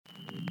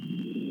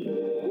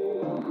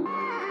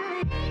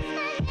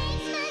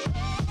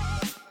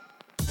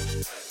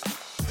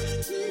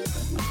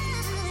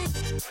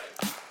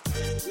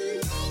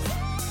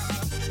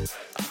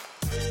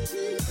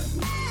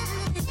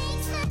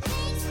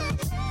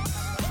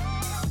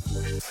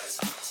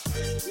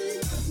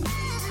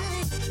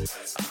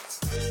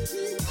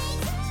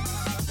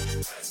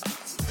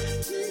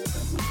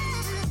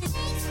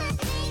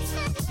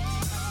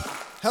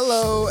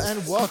Hello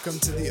and welcome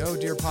to the Oh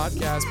Dear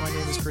Podcast. My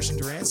name is Christian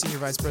Durant, Senior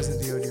Vice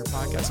President of the Oh Dear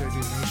Podcast, Oh Dear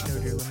Nation, Oh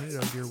Dear Limited,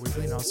 Oh Dear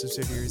Weekly, and also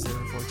subsidiaries that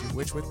report to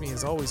which with me,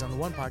 as always, on the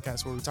one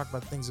podcast where we talk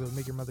about things that will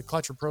make your mother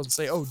clutch her pearls and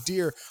say, oh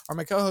dear, are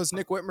my co-hosts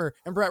Nick Whitmer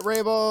and Brett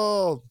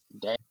Rabel.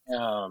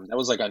 Damn, that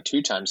was like on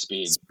 2x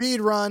speed. Speed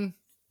run.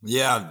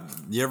 Yeah,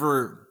 you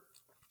ever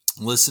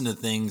listen to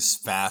things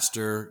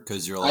faster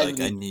because you're like,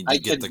 I need to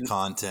get the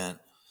content?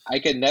 I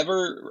could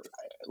never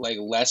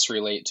less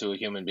relate to a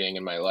human being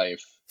in my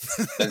life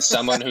than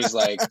someone who's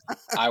like,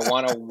 I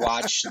want to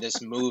watch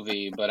this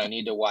movie, but I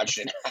need to watch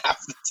it half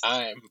the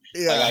time.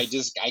 Yeah.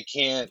 I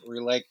can't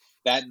relate.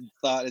 That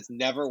thought has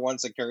never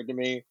once occurred to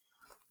me.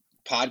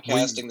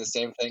 Podcasting, the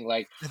same thing.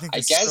 I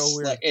guess so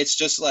weird. It's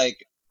just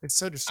like, It's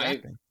so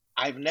distracting.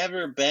 I've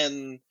never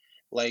been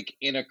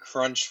in a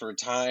crunch for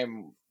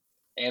time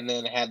and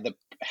then had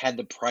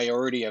the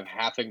priority of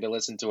having to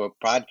listen to a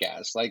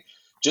podcast.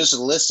 Just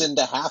listen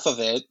to half of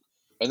it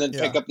and then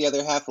pick up the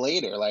other half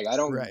later. I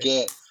don't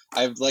get.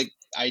 I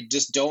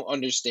just don't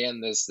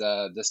understand this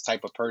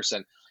type of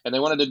person. And they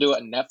wanted to do it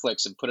on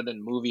Netflix and put it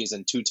in movies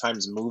and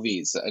 2x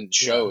movies and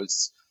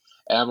shows.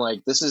 And I'm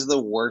like, this is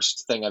the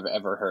worst thing I've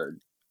ever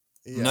heard.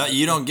 Yeah. No,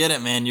 you don't get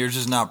it, man. You're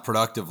just not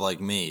productive like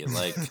me.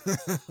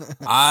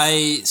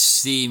 I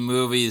see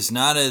movies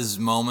not as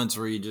moments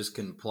where you just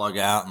can plug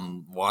out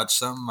and watch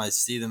something. I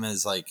see them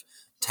as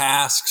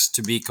tasks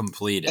to be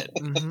completed,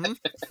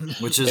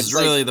 which is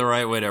really the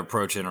right way to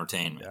approach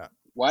entertainment. Yeah.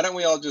 Why don't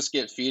we all just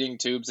get feeding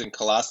tubes and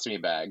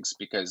colostomy bags?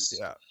 Because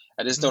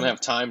I just don't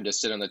have time to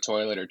sit on the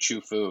toilet or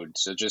chew food.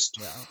 So just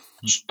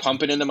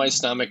pump it into my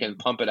stomach and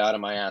pump it out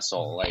of my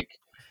asshole.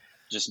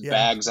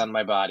 Bags on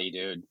my body,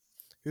 dude.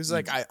 He was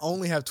like, I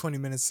only have 20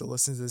 minutes to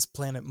listen to this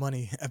Planet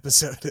Money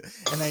episode,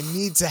 and I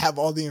need to have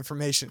all the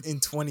information in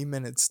 20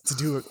 minutes to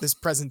do this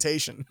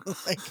presentation.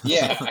 I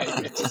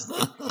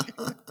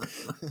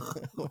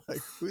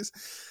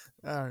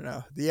don't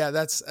know. Yeah,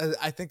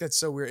 I think that's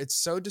so weird. It's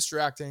so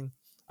distracting.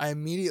 I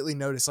immediately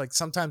notice,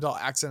 sometimes I'll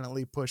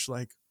accidentally push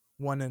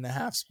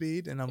 1.5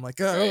 speed, and I'm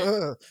like,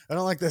 I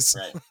don't like this.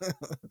 Right.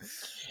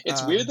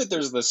 It's weird that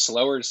there's the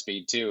slower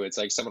speed too. It's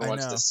like someone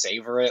wants to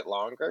savor it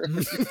longer.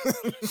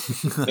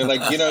 They're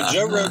like,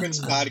 Joe Rogan's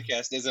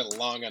podcast isn't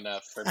long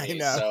enough for me,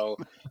 so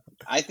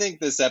I think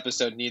this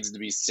episode needs to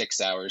be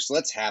 6 hours. So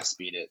let's half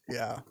speed it.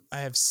 Yeah, I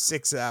have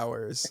 6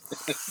 hours.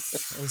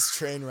 This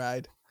train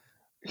ride.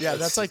 Yeah,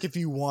 that's if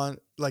you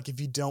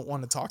don't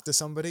want to talk to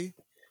somebody.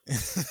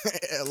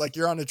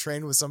 You're on a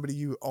train with somebody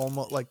you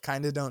almost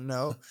kind of don't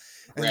know,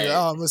 and you're,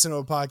 I'm listening to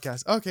a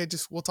podcast. Okay,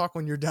 we'll talk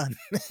when you're done.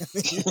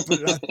 You put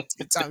it on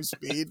 2x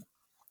speed.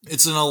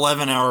 It's an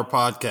 11-hour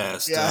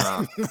podcast.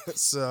 Yeah,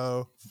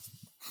 so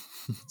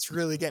it's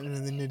really getting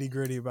into the nitty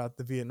gritty about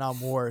the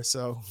Vietnam War.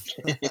 So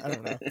I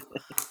don't know.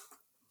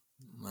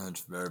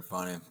 That's very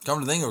funny.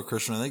 Come to think of it,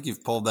 Christian, I think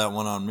you've pulled that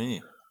one on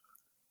me.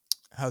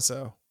 How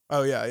so?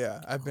 Oh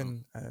yeah. I've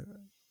been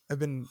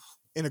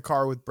in a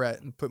car with Brett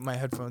and put my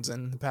headphones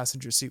in the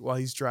passenger seat while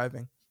he's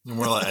driving. And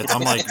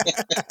I'm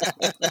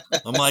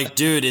like,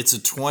 dude, it's a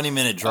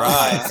 20-minute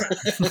drive.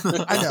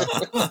 I know.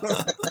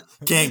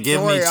 Can't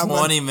give me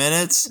 20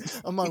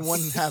 minutes. I'm on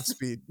 1.5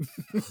 speed.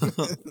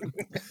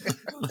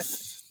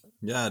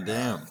 God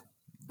damn.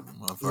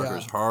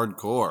 Motherfucker's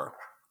hardcore.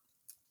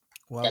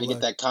 Well, gotta get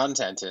that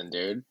content in,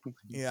 dude.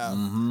 Yeah.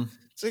 Mm-hmm.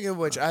 Speaking of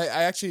which, I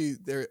actually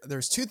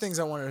there's two things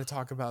I wanted to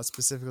talk about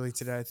specifically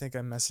today. I think I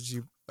messaged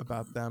you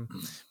about them,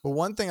 but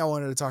one thing I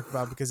wanted to talk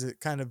about because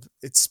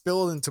it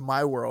spilled into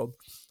my world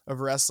of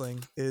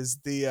wrestling is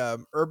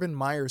the Urban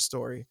Meyer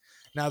story.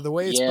 Now the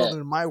way it spilled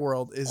into my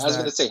world is I was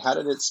going to say, how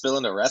did it spill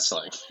into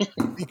wrestling?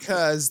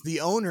 Because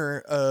the owner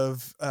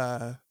of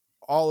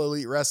All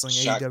Elite Wrestling,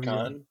 Shaq AEW,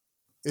 Khan?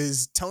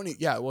 is Tony.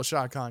 Yeah, well,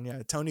 Shaq Khan.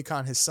 Yeah, Tony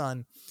Khan, his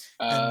son.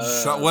 Wait.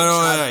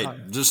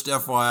 Just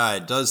FYI,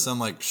 it does sound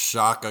like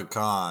Shaka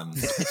Khan.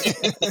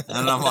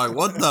 And I'm like,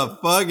 what the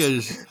fuck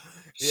is...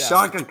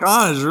 Shaka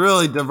Khan is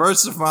really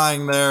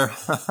diversifying their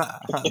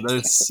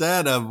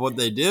set of what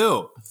they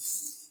do.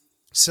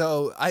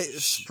 So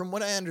from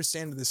what I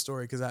understand of this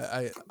story, because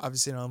I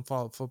obviously don't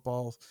follow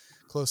football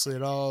closely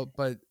at all,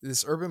 but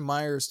this Urban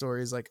Meyer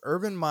story is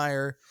Urban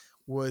Meyer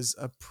was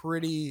a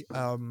pretty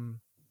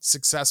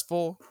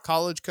successful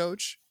college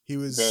coach. He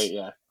was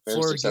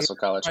very successful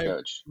college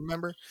coach.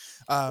 Remember?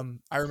 I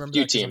remember a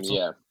few teams,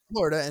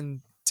 Florida, and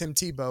Tim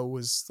Tebow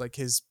was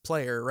his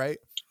player, right?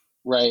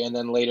 Right, and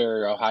then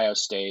later Ohio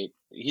State.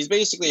 He's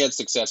basically had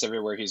success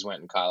everywhere he's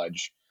went in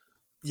college.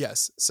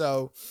 Yes.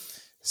 So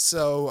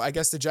I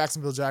guess the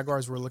Jacksonville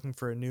Jaguars were looking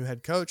for a new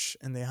head coach,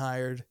 and they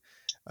hired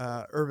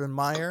Urban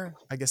Meyer.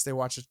 I guess they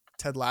watched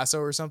Ted Lasso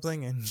or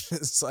something, and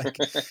just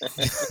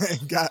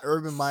got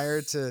Urban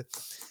Meyer to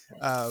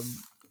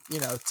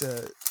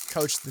to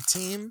coach the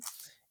team.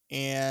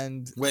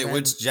 And wait,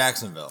 which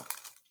Jacksonville?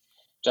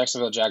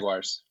 Jacksonville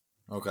Jaguars.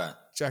 Okay.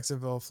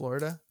 Jacksonville,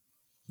 Florida.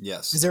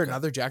 Yes. Is there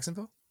another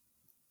Jacksonville?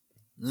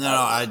 No,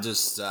 I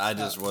just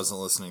wasn't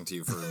listening to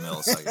you for a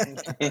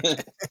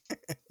millisecond.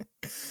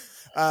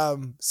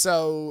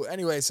 So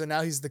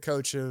now he's the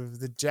coach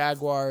of the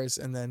Jaguars,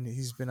 and then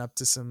he's been up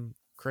to some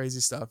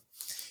crazy stuff.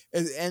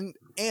 And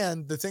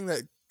the thing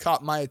that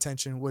caught my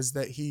attention was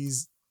that he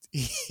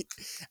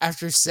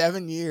after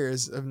 7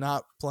 years of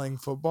not playing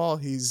football,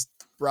 he's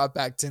brought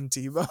back Tim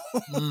Tebow,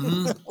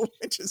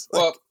 which is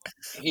like, Well,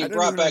 he I don't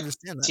brought even back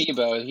understand that.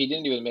 Tebow. He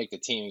didn't even make the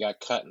team. He got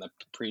cut in the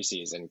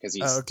preseason because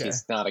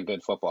he's not a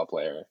good football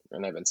player,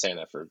 and I've been saying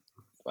that for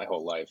my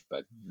whole life.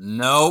 But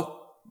Nope.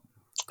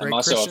 Great I'm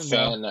also Christian, a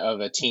fan of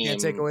a team Can't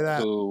take away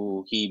that.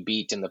 who he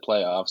beat in the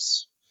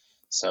playoffs.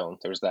 So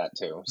there's that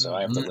too. So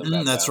I have to live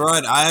that That's down.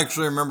 right. I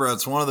actually remember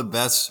it's one of the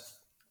best,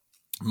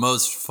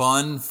 most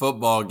fun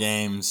football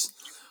games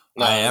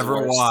I it was ever the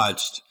worst.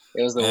 watched.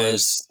 It was the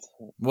worst.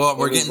 Well,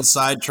 we're getting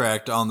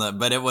sidetracked on that,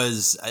 but it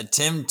was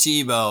Tim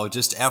Tebow,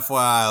 just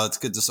FYI, let's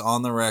get this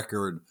on the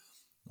record,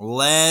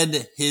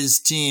 led his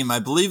team, I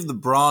believe the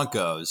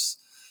Broncos,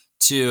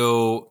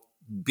 to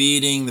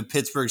beating the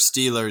Pittsburgh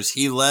Steelers.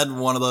 He led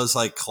one of those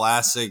like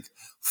classic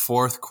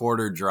fourth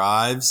quarter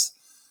drives.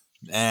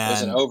 And it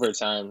was an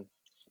overtime.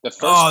 The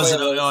first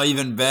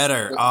even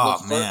better.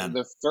 Man.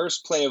 The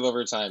first play of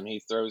overtime, he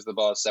throws the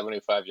ball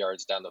 75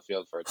 yards down the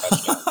field for a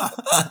touchdown.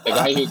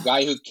 the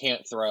guy who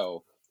can't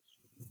throw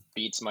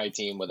beats my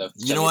team with a.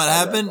 You know what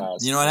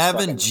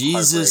happened?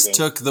 Jesus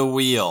took the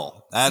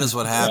wheel. That is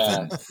what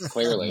happened. Yeah,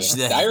 clearly,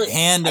 the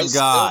hand of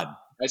God.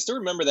 I still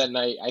remember that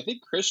night. I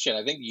think Christian.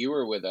 I think you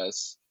were with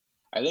us.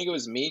 I think it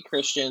was me,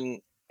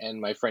 Christian, and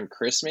my friend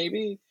Chris.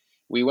 Maybe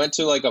we went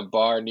to like a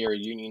bar near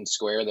Union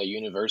Square, the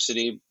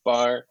university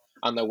bar.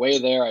 On the way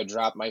there, I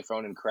dropped my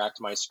phone and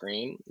cracked my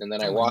screen, and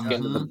then I walk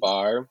into the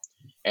bar,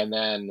 and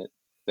then.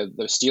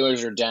 The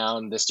Steelers are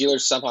down. The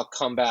Steelers somehow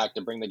come back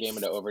to bring the game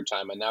into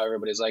overtime, and now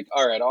everybody's like,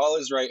 all right, all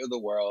is right with the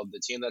world. The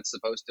team that's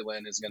supposed to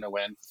win is going to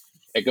win.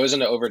 It goes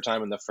into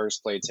overtime in the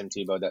first play, Tim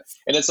Tebow.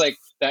 And it's like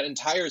that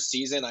entire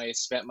season, I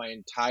spent my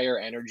entire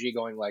energy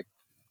going like,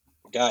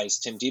 guys,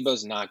 Tim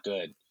Tebow's not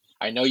good.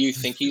 I know you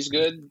think he's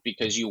good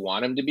because you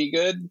want him to be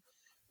good,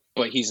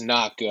 but he's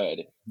not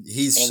good.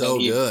 He's so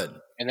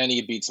good. And then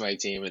he beats my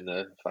team in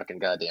the fucking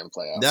goddamn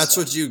playoffs. That's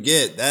what you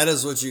get. That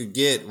is what you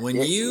get. When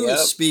you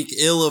speak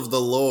ill of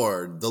the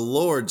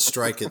Lord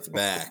striketh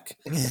back.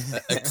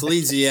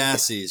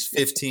 Ecclesiastes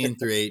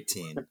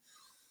 15-18.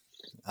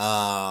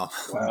 Wow.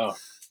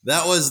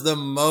 That was the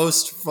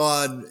most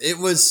fun. It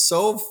was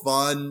so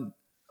fun.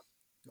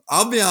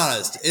 I'll be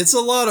honest. It's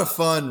a lot of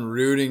fun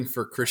rooting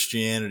for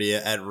Christianity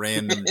at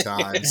random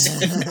times.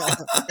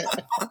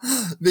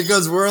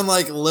 Because we're in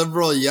like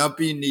liberal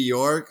yuppie New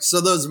York.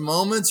 So those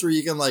moments where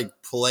you can like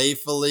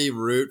playfully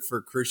root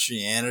for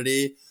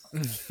Christianity,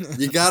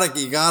 you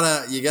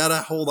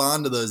gotta hold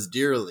on to those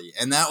dearly.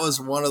 And that was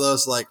one of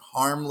those like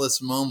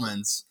harmless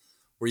moments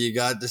where you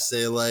got to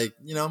say like,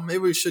 maybe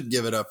we should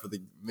give it up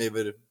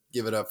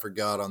for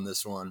God on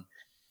this one.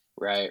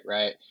 Right.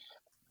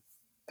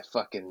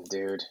 Fucking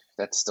dude,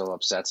 that still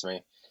upsets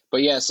me.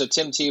 But yeah, so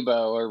Tim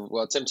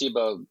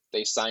Tebow,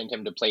 they signed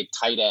him to play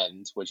tight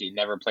end, which he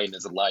never played in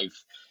his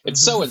life.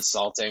 It's so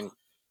insulting.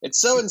 It's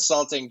so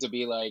insulting to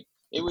be like,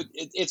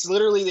 it's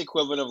literally the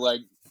equivalent of like,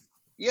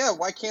 yeah,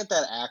 why can't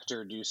that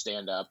actor do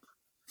stand up?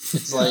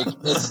 It's like,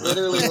 it's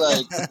literally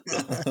like,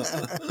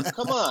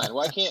 come on,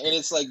 why can't, and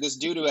it's like this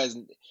dude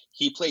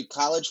he played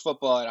college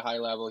football at a high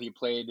level. He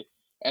played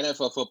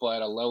NFL football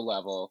at a low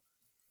level.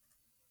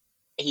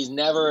 He's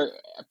never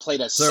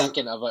played a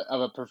second of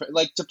a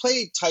like to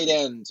play tight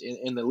end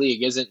in the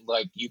league isn't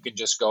like you can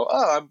just go,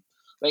 I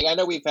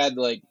know we've had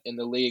like in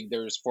the league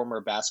there's former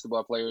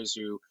basketball players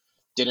who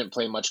didn't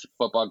play much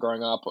football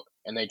growing up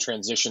and they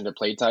transitioned to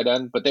play tight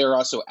end, but they are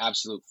also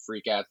absolute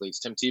freak athletes.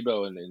 Tim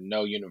Tebow in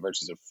no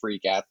universe is a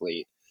freak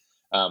athlete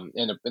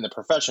in the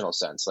professional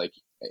sense. Like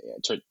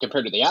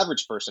compared to the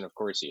average person, of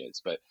course he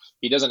is, but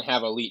he doesn't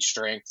have elite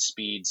strength,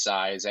 speed,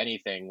 size,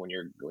 anything when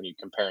you're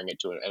comparing it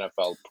to an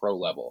NFL pro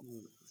level.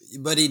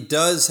 But he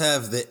does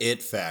have the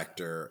it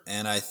factor,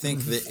 and I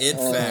think the it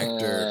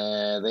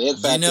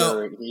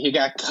factor. He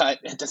got cut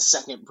at the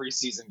second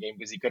preseason game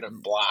because he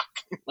couldn't block.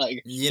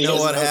 Like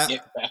what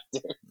happened?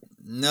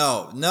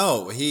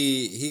 No,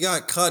 he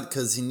got cut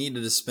because he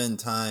needed to spend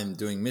time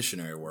doing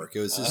missionary work.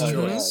 It was his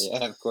choice.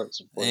 Yeah, of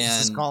course. And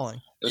his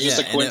calling. It was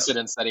just a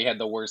coincidence that he had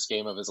the worst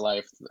game of his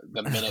life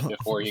the minute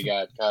before he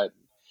got cut.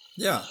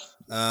 Yeah,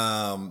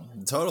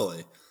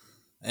 totally.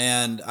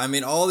 And I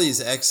mean, all these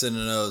X and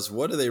O's,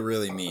 what do they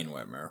really mean,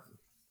 Whitmer?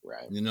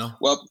 Right.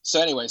 Well,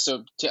 so anyway,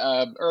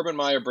 Urban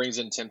Meyer brings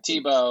in Tim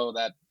Tebow.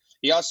 That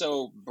he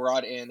also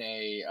brought in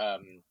a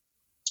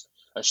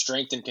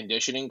strength and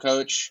conditioning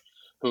coach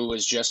who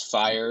was just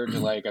fired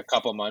like a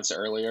couple months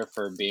earlier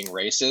for being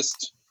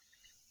racist.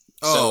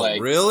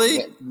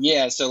 Really?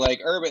 Yeah. So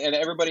like Urban and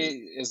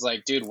everybody is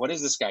like, dude, what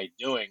is this guy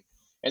doing?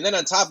 And then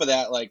on top of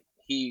that, like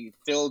he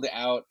filled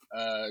out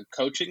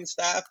coaching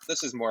staff.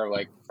 This is more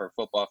like for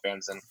football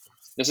fans, and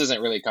this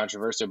isn't really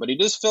controversial, but he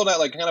just filled out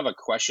like kind of a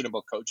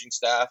questionable coaching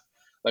staff,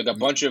 like a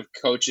bunch of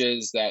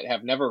coaches that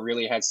have never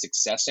really had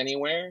success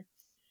anywhere.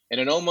 And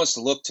it almost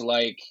looked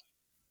like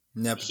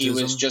nepotism. He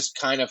was just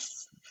kind of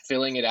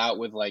filling it out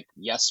with like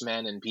yes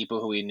men and people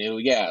who he knew.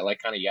 Yeah,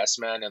 like kind of yes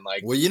men and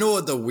like. Well, you know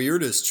what the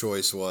weirdest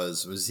choice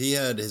was he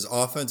had his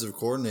offensive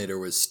coordinator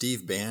was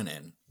Steve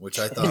Bannon, which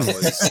I thought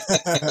was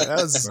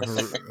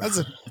that's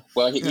a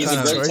well, he's a kind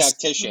of great choice.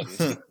 tactician.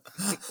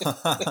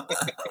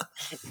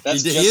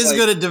 he is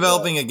good at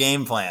developing a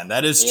game plan.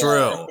 That is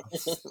true.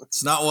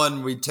 It's not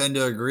one we tend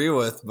to agree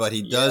with, but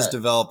he does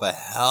develop a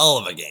hell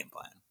of a game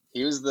plan.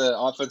 He was the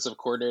offensive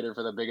coordinator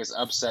for the biggest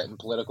upset in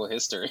political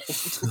history.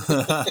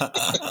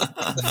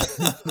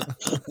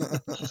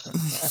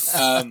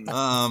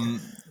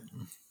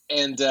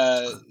 And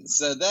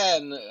so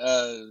then,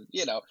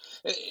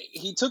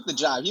 he took the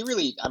job. He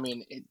really, I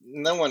mean,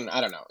 no one,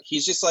 I don't know.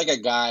 He's just like a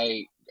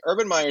guy.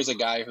 Urban Meyer's a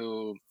guy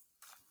who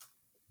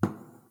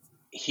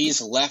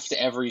he's left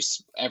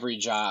every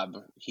job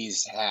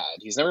he's had.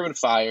 He's never been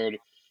fired.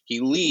 He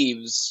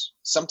leaves.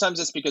 Sometimes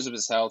it's because of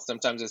his health.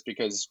 Sometimes it's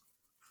because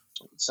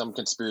some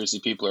conspiracy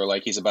people are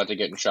like he's about to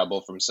get in trouble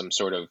from some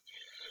sort of,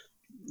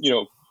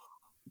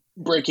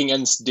 breaking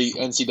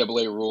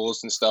NCAA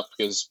rules and stuff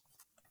because,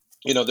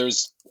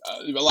 there's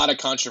a lot of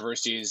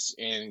controversies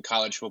in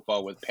college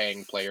football with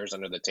paying players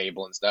under the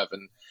table and stuff.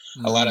 And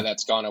a lot of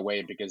that's gone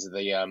away because of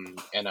the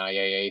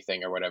NIAA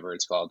thing or whatever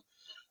it's called,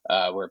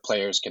 where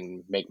players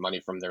can make money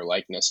from their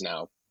likeness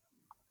now.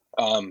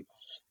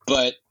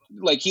 But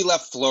like he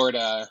left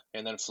Florida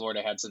and then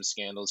Florida had some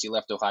scandals. He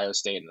left Ohio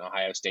State and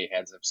Ohio State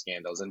had some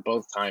scandals. And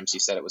both times he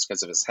said it was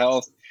because of his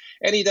health.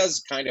 And he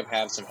does kind of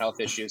have some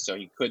health issues. So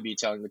he could be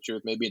telling the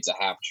truth. Maybe it's a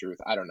half truth.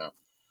 I don't know.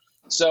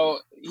 So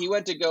he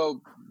went to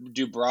go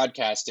do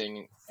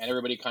broadcasting and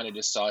everybody kind of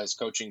just saw his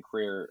coaching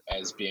career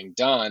as being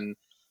done.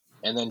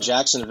 And then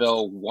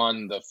Jacksonville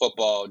won the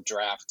football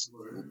draft.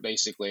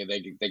 Basically,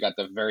 they got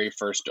the very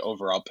first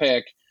overall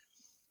pick.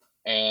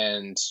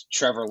 And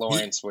Trevor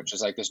Lawrence, which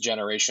is like this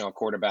generational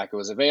quarterback who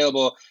was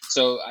available.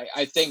 So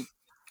I think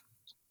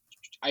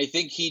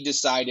he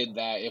decided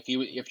that if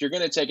you're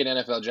going to take an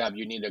NFL job,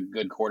 you need a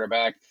good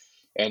quarterback.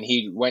 And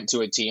he went to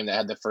a team that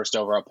had the first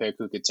overall pick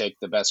who could take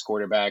the best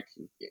quarterback,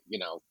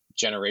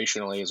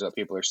 generationally is what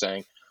people are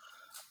saying.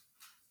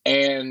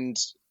 And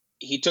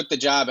he took the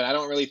job, and I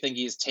don't really think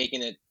he's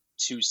taken it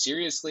too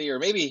seriously, or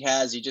maybe he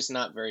has. He's just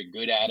not very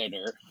good at it,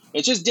 or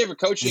it's just different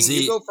coaching.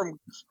 You go from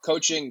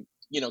coaching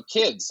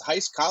kids,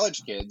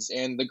 college kids.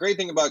 And the great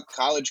thing about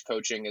college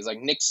coaching is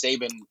like Nick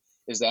Saban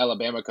is the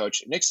Alabama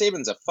coach. Nick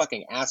Saban's a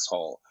fucking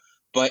asshole,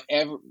 but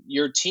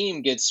your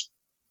team gets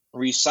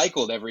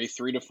recycled every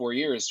 3 to 4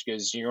 years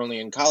because you're only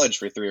in college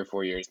for 3 or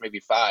 4 years, maybe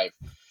 5.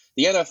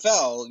 The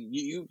NFL,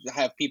 you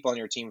have people on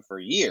your team for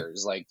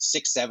years, like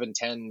 6, 7,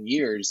 10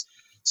 years.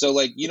 So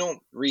like you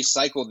don't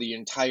recycle the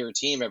entire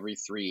team every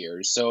 3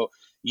 years. So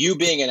you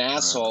being an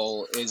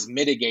asshole is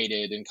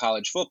mitigated in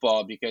college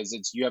football because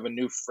you have a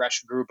new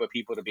fresh group of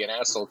people to be an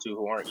asshole to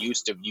who aren't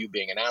used to you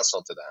being an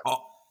asshole to them.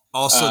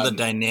 Also the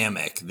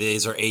dynamic.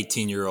 These are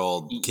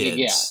 18-year-old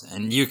kids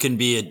and you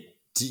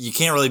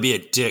can't really be a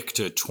dick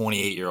to a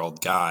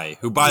 28-year-old guy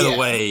who, by the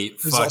way,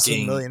 who's also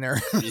a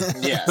millionaire.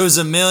 Who's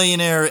a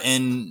millionaire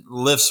and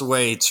lifts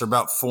weights for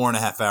about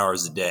 4.5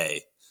 hours a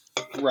day.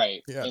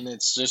 Right. Yeah. And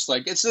it's just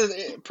like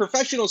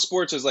professional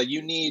sports is like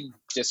you need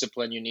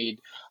discipline, you need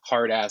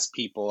hard ass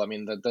people. I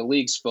mean, the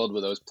league's filled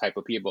with those type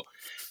of people.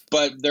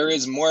 But there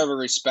is more of a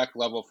respect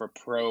level for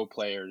pro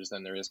players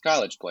than there is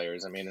college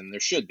players. I mean, and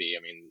there should be.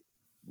 I mean,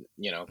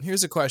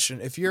 Here's a question.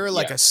 If you're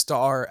like a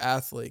star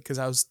athlete, because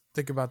I was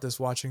thinking about this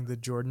watching the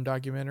Jordan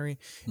documentary.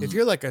 If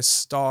you're like a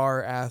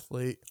star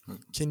athlete,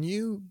 can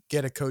you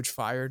get a coach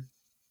fired?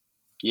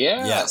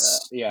 Yeah.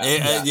 Yes.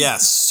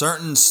 Yes.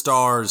 Certain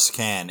stars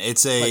can.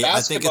 It's I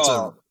think it's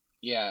a.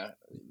 Yeah.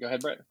 Go ahead,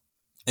 Brett.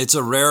 It's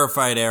a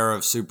rarefied era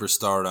of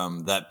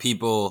superstardom that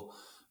people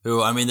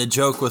who, I mean, the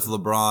joke with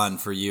LeBron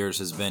for years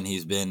has been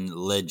he's been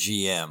le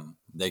GM.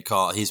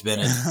 He's been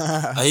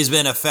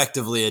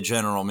effectively a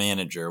general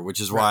manager,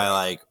 which is why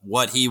like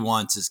what he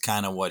wants is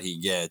kind of what he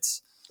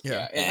gets.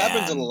 Yeah, it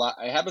happens a lot.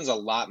 It happens a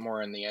lot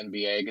more in the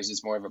NBA because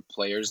it's more of a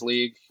players'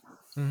 league.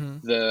 Mm-hmm.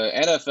 The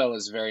NFL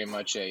is very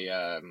much it's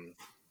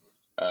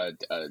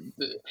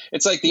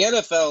like the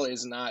NFL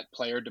is not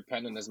player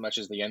dependent as much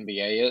as the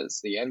NBA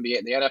is. The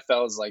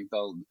NFL is like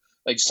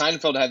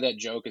Seinfeld had that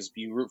joke: is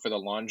you root for the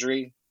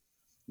laundry,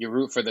 you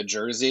root for the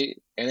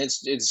jersey, and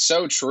it's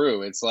so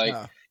true. It's like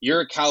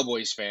you're a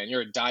Cowboys fan,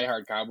 you're a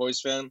diehard Cowboys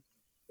fan.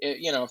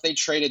 If they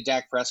traded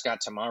Dak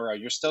Prescott tomorrow,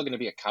 you're still going to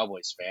be a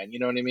Cowboys fan. You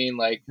know what I mean?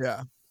 Like,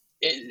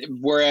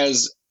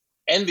 whereas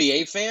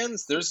NBA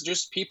fans, there's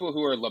just people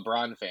who are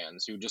LeBron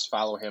fans who just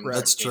follow him.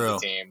 That's true. The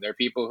team. There are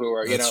people who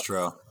are, That's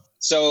true.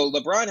 So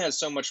LeBron has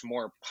so much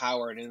more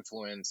power and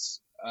influence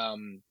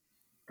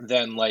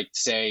than, like,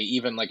 say,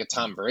 even like a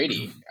Tom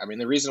Brady. I mean,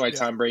 the reason why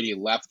Tom Brady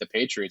left the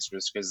Patriots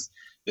was because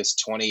this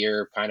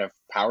 20-year kind of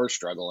power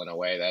struggle in a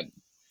way that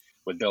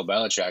with Bill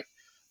Belichick.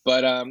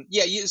 But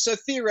so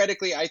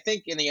theoretically, I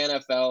think in the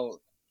NFL,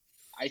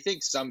 I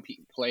think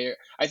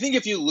I think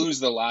if you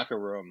lose the locker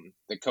room,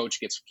 the coach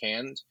gets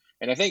canned.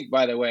 And I think,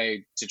 by the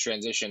way, to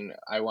transition,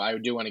 I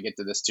do want to get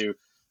to this too.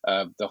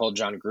 the whole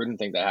John Gruden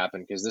thing that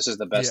happened, because this is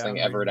the best thing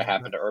ever to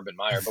happen to Urban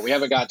Meyer. But we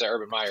haven't got to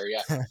Urban Meyer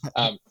yet.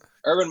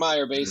 Urban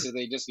Meyer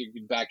basically, just to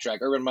backtrack,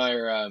 Urban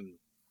Meyer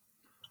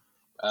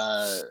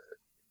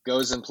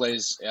goes and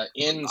plays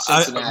in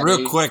Cincinnati.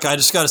 Real quick, I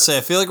just got to say,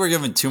 I feel like we're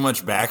giving too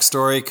much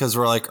backstory because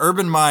we're like,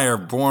 Urban Meyer,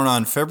 born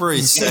on February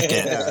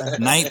 2nd,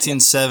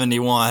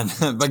 1971.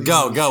 But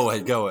go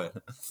ahead.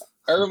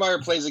 Urban Meyer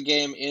plays a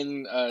game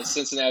in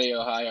Cincinnati,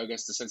 Ohio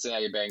against the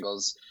Cincinnati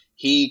Bengals.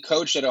 He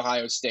coached at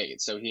Ohio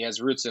State, so he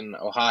has roots in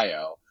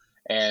Ohio.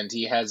 And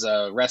he has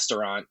a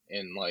restaurant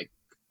in, like,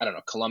 I don't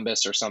know,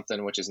 Columbus or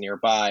something, which is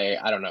nearby.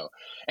 I don't know.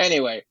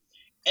 Anyway,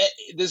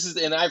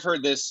 and I've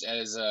heard this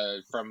as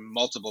from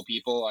multiple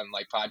people on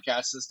like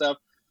podcasts and stuff.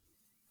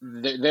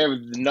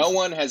 No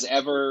one has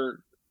ever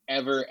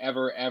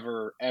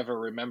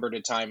remembered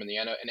a time in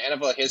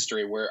NFL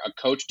history where a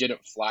coach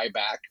didn't fly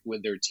back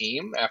with their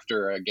team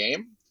after a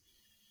game.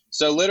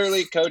 So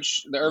literally,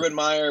 the Urban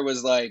Meyer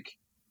was like,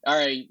 "All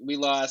right, we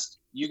lost.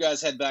 You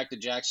guys head back to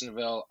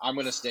Jacksonville. I'm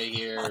going to stay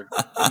here.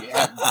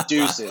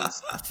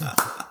 Deuces."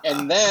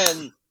 And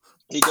then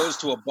he goes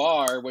to a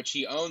bar, which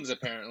he owns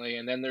apparently,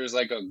 and then there's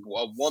like a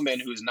woman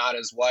who's not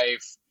his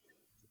wife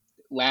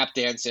lap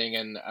dancing,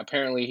 and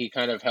apparently he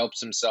kind of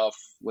helps himself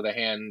with a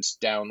hand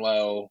down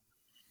low.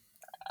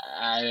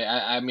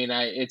 I mean,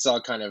 it's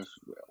all kind of.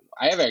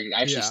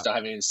 Still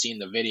haven't even seen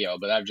the video,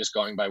 but I'm just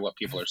going by what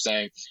people are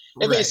saying.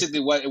 It basically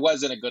it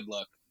wasn't a good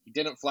look. He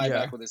didn't fly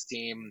back with his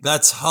team.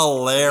 That's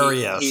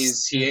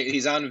hilarious.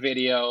 He's on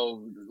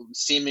video,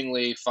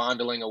 seemingly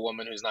fondling a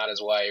woman who's not his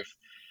wife.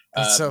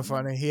 It's so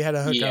funny. He had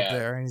a hook up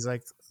there, and he's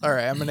like, "All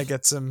right, I'm gonna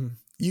get some.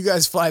 You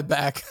guys fly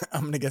back.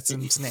 I'm gonna get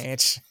some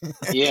snatch."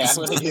 Yeah, I'm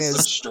gonna get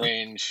some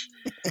strange.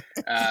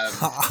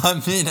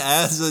 I mean,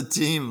 as a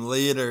team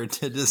leader,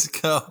 to just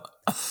go,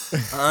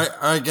 all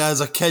right, guys,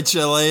 I'll catch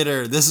you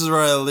later. This is where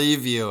I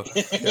leave you.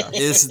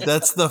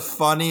 That's the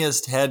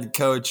funniest head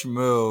coach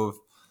move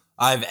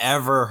I've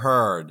ever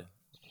heard.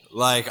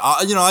 Like,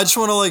 I just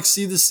want to like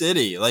see the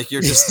city. Like,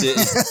 you're just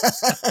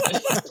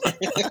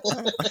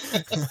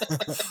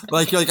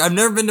like, you're like, I've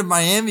never been to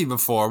Miami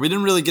before. We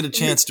didn't really get a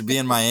chance to be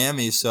in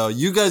Miami, so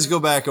you guys go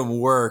back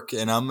and work,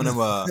 and I'm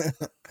gonna.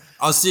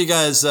 I'll see you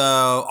guys.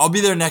 I'll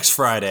be there next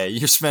Friday.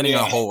 You're spending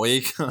a whole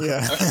week. I'm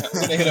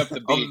gonna hit up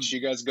the beach.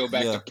 You guys go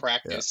back to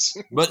practice.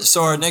 Yeah. But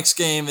so our next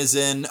game is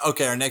in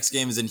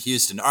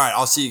Houston. All right,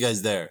 I'll see you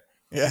guys there.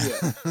 Yeah.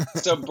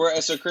 So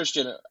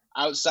Christian,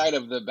 outside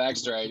of the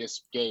backstory I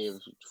just gave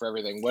for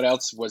everything, what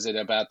else was it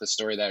about the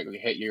story that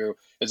hit you?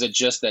 Is it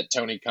just that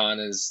Tony Khan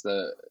is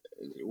the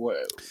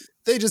wrestler?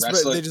 It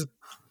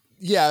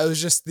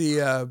was just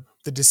the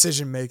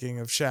decision making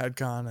of Shad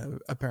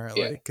Khan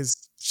apparently,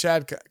 because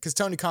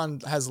Tony Khan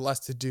has less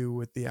to do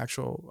with the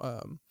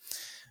actual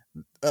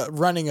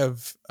running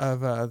of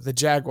the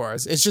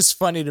Jaguars. It's just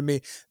funny to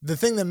me. The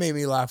thing that made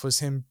me laugh was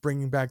him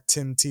bringing back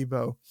Tim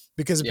Tebow,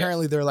 because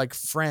apparently they're like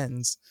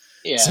friends.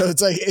 Yeah. So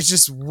it's like, it's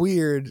just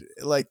weird.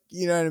 Like,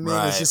 you know what I mean?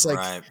 Right, it's just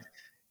like,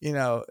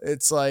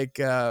 it's like,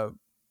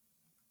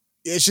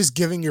 it's just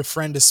giving your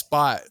friend a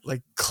spot.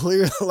 Like,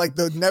 clear, like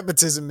the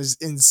nepotism is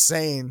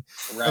insane.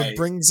 Right. Of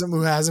bringing someone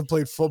who hasn't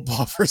played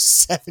football for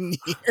 7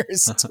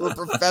 years to a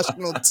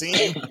professional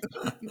team,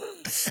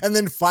 and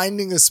then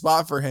finding a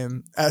spot for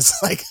him as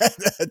like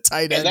a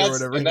tight end or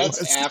whatever. And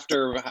that's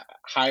after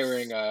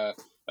hiring a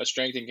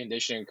strength and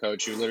conditioning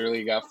coach who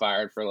literally got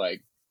fired for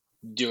like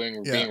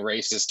being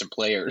racist to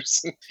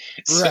players.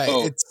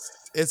 Right.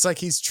 It's like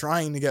he's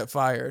trying to get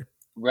fired.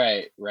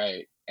 Right.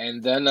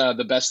 And then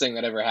the best thing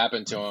that ever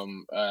happened to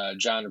him,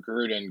 John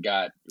Gruden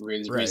got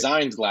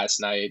resigned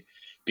last night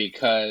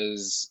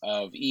because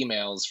of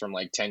emails from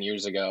like 10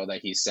 years ago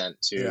that he sent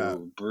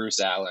to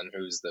Bruce Allen,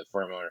 who's the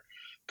former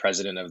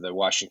president of the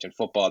Washington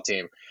football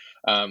team.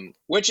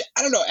 Which,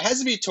 I don't know, it has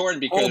to be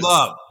torn because... Hold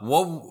up.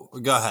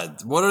 Go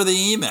ahead. What are the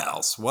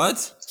emails? What?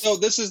 So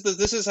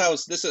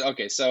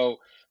okay, so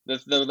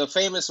the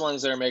famous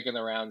ones that are making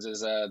the rounds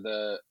is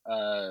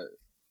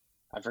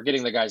I'm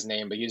forgetting the guy's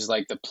name, but he's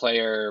like the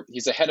player.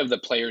 He's the head of the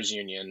players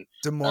union.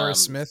 DeMaurice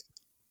Smith.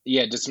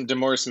 Yeah,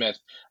 DeMaurice Smith.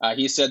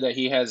 He said that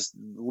he has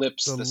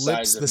lips the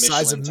size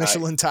of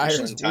Michelin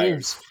tires.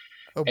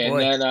 Oh, boy.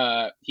 And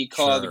then he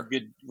called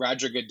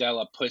Roger Goodell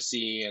a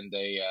pussy, and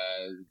they.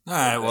 All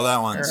right, well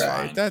that one's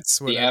fine.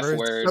 That's whatever. The F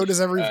word. So does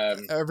every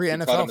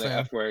NFL fan. The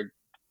F word.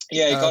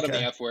 Yeah, he called him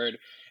the F word.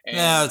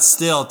 And it's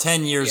still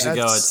 10 years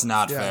ago. It's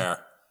not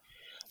fair.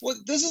 Well,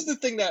 this is the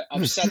thing that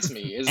upsets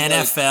me. Is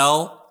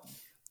NFL.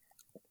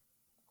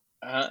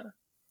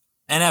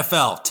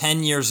 NFL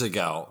 10 years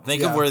ago.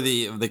 Think of where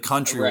the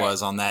country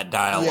was on that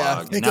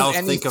dialogue. Think of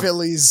any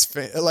Phillies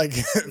fan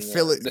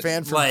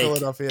from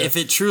Philadelphia. If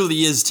it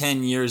truly is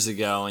 10 years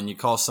ago and you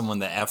call someone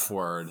the F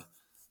word.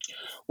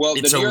 Well,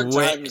 the New York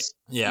Times,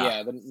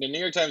 the New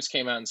York Times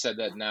came out and said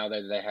that now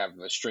that they have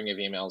a string of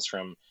emails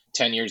from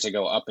 10 years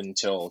ago up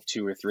until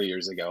 2 or 3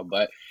 years ago.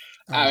 But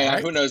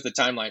who knows the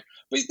timeline?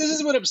 But this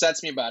is what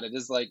upsets me about it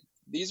is like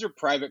these are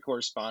private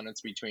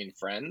correspondence between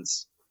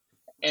friends.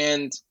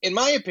 And in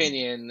my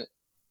opinion,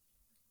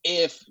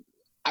 if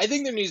I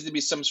think there needs to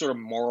be some sort of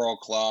moral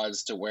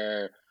clause to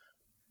where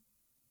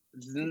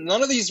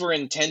none of these were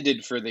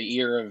intended for the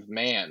ear of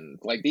man.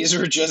 Like, these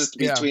were just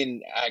Yeah.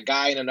 between a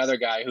guy and another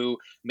guy who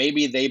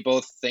maybe they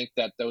both think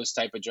that those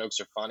type of jokes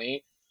are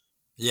funny.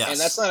 Yes. And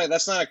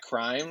that's not a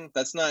crime.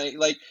 That's not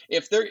like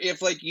if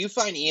you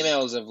find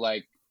emails of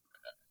like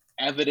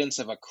evidence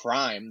of a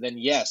crime, then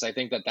yes, I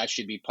think that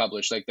should be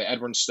published. Like the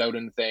Edward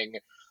Snowden thing,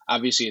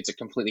 obviously it's a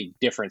completely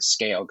different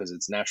scale because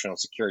it's national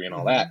security and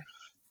all that.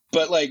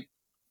 But like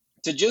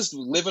to just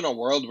live in a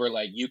world where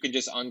like you can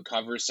just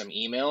uncover some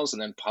emails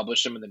and then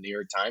publish them in the New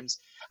York Times,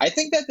 I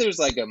think that there's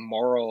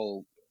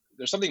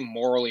something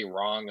morally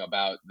wrong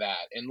about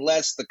that,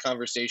 unless the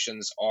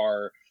conversations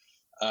are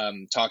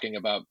talking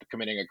about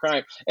committing a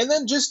crime. And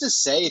then just to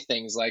say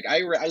things like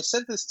I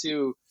sent this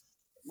to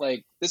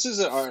like this is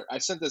I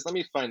sent this. Let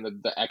me find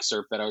the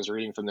excerpt that I was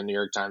reading from the New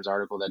York Times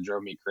article that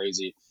drove me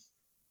crazy.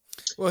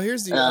 Well,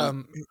 here's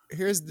the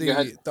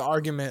the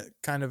argument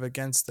kind of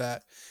against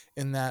that,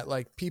 in that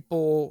like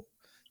people,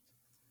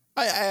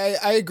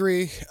 I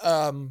agree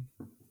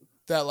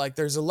that like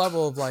there's a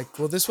level of like,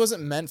 well, this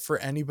wasn't meant for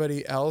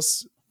anybody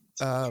else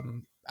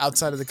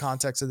outside of the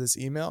context of this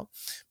email.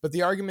 But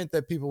the argument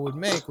that people would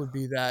make would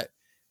be that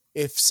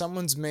if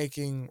someone's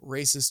making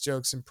racist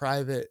jokes in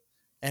private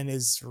and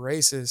is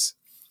racist,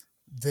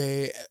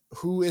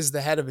 who is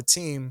the head of a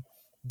team,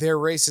 their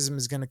racism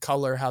is going to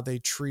color how they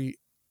treat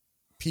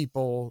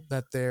people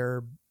that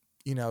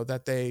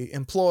that they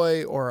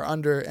employ or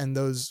under. And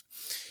those,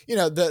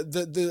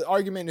 the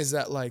argument is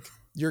that like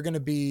you're not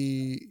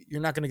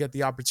going to get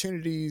the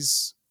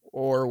opportunities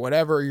or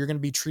whatever. You're going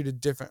to be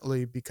treated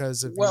differently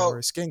because of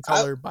your skin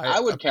color by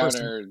a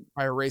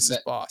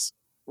racist boss.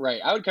 Right.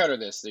 I would counter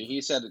this.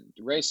 He said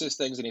racist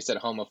things and he said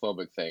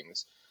homophobic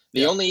things.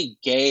 The only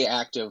gay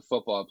active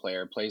football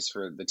player plays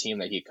for the team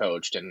that he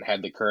coached and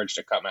had the courage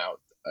to come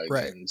out.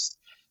 Right.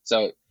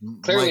 So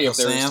clearly, Michael if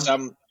there Sam? was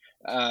some,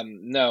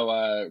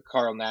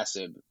 Carl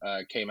Nassib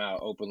came out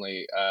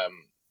openly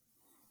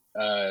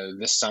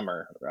this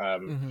summer.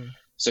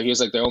 So he was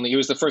like he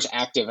was the first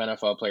active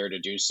NFL player to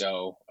do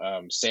so.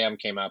 Sam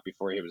came out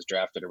before he was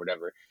drafted or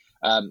whatever.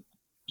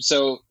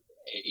 So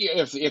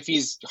if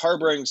he's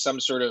harboring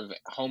some sort of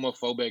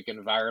homophobic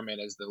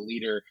environment as the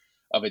leader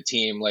of a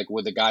team, like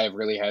would the guy have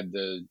really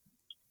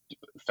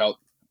felt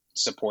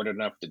supported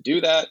enough to do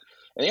that?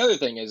 And the other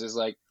thing is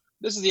like,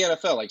 this is the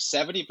NFL, like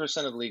 70%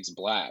 of the league's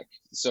black.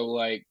 So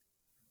like,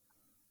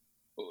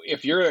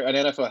 if you're an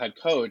NFL head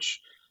coach,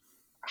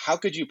 how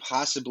could you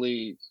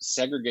possibly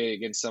segregate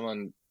against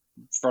someone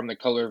from the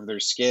color of their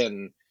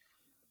skin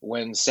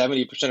when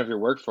 70% of your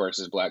workforce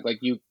is black? Like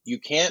you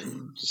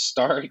can't just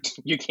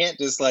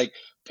like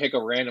pick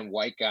a random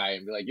white guy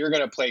and be like, you're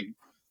going to play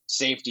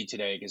safety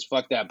today because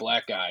fuck that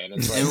black guy. And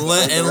it's like,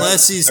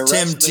 unless he's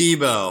Tim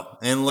Tebow.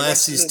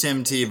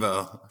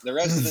 The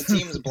rest of the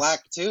team's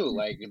black too.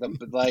 Like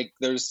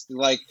there's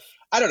like,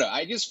 I don't know.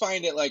 I just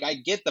find it like, I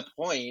get the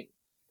point,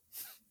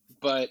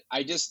 but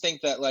I just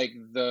think that like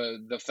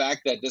the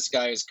fact that this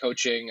guy is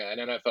coaching an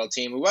NFL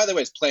team, who by the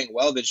way is playing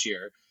well this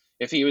year,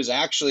 if he was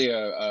actually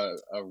a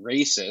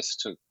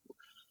racist,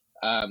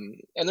 and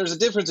there's a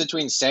difference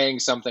between saying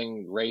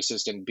something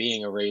racist and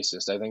being a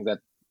racist. I think that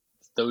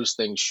those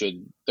things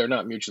they're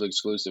not mutually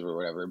exclusive or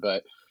whatever,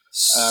 but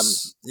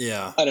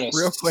yeah. I don't know.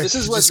 Real quick, this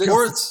is what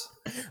sports.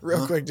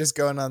 Real quick, just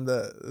going on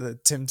the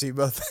Tim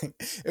Tebow thing.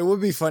 It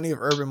would be funny if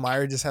Urban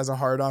Meyer just has a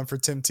hard on for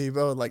Tim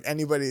Tebow. Like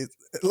anybody,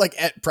 like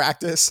at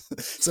practice,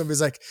 somebody's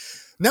like,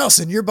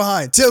 Nelson, you're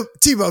behind.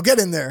 Tebow, get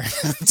in there.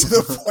 To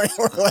the point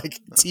where like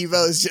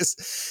Tebow is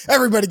just,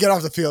 everybody get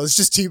off the field. It's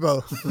just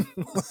Tebow.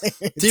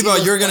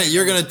 Tebow, you're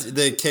gonna.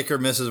 The kicker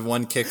misses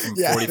one kick from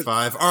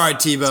 45. All right,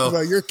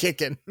 Tebow, you're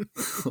kicking.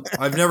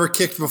 I've never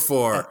kicked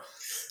before.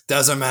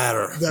 Doesn't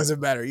matter.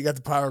 You got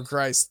the power of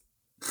Christ.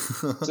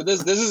 So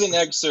this is an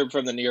excerpt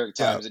from the New York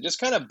Times. It just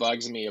kind of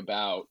bugs me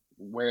about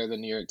where the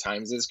New York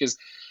Times is, because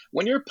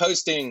when you're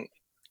posting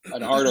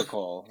an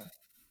article,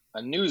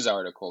 a news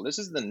article, this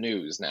is the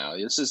news now.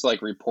 This is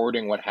like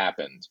reporting what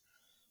happened.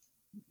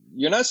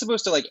 You're not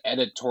supposed to like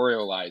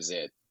editorialize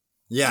it.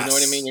 Yes. You know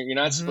what I mean? You're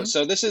not supposed.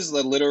 So this is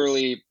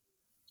literally,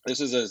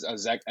 this is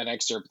an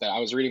excerpt that I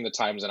was reading the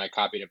Times and I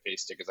copied and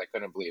pasted because I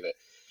couldn't believe it.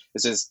 It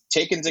says,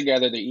 taken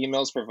together, the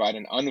emails provide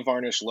an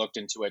unvarnished look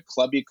into a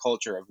clubby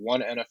culture of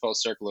one NFL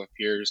circle of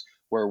peers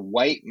where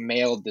white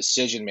male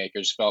decision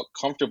makers felt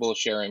comfortable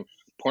sharing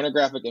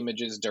pornographic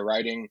images,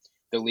 deriding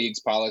the league's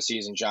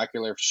policies, and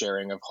jocular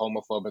sharing of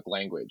homophobic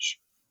language.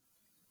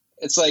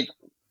 It's like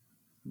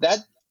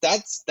that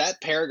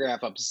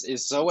paragraph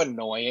is so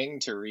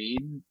annoying to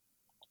read,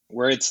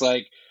 where it's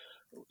like,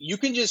 you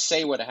can just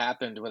say what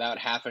happened without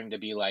having to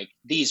be like,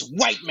 these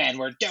white men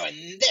were doing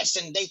this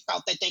and they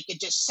felt that they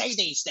could just say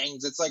these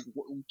things. It's like,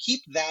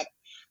 keep that.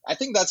 I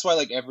think that's why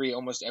like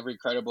almost every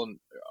credible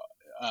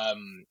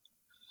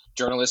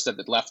journalist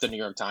that left the New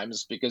York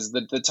Times, because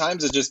the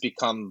Times has just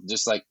become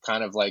just like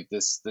kind of like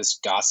this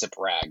gossip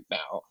rag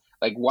now.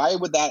 Like, why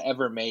would that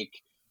ever make,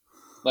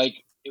 like,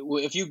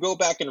 if you go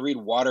back and read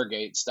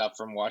Watergate stuff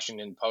from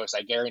Washington Post,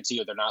 I guarantee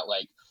you they're not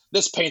like,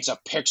 this paints a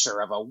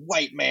picture of a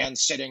white man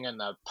sitting in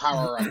the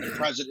power of the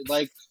president.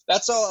 Like,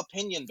 that's all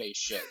opinion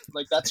based shit.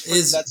 Like, that's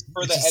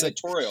for the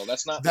editorial.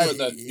 That's not for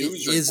the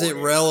news. Is it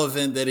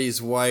relevant that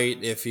he's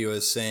white if he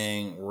was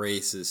saying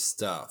racist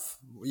stuff?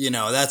 You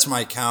know, that's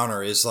my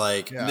counter. Is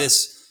like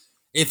this.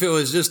 If it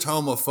was just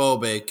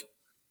homophobic,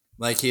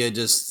 like he had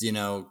just, you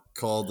know,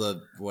 called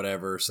the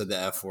whatever, said the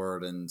F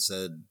word, and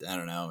said, I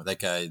don't know, that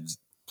guy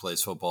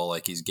plays football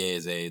like he's gay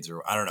as AIDS,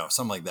 or I don't know,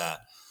 something like that.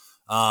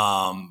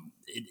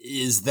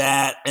 Is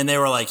that, and they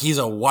were like, he's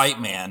a white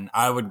man,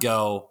 I would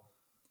go,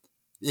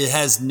 it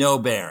has no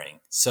bearing.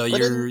 So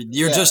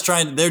you're just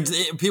trying,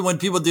 when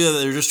people do that,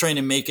 they're just trying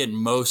to make it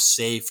most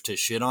safe to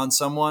shit on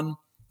someone,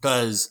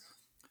 because,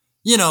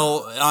 you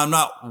know, I'm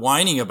not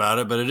whining about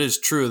it, but it is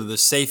true that the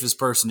safest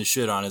person to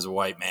shit on is a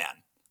white man.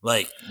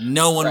 Like,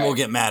 no one will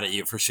get mad at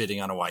you for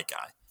shitting on a white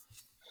guy.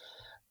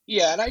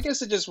 Yeah, and I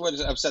guess it just, what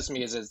upsets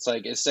me is it's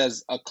like, it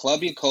says a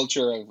clubby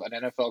culture of an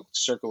NFL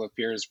circle of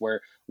peers where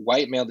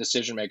white male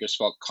decision makers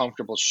felt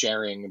comfortable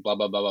sharing blah,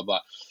 blah, blah, blah, blah.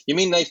 You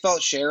mean they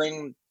felt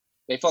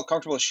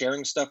comfortable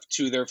sharing stuff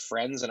to their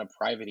friends in a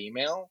private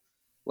email?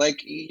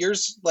 Like,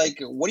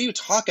 what are you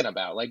talking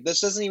about? Like,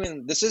 this is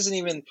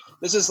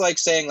like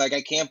saying, like,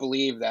 I can't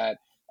believe that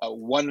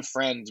one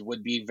friend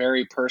would be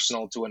very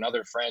personal to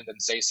another friend and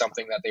say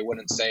something that they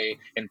wouldn't say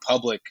in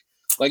public.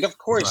 Like, of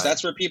course,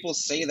 that's where people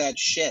say that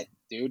shit,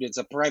 dude. It's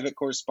a private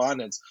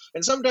correspondence.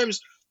 And sometimes,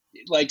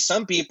 like,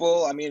 some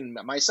people, I mean,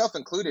 myself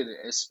included,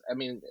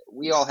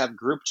 we all have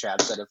group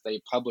chats that if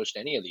they published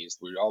any of these,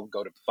 we'd all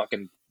go to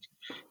fucking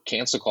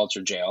cancel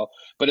culture jail.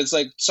 But it's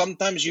like,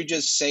 sometimes you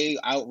just say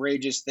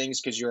outrageous things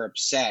because you're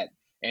upset,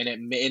 and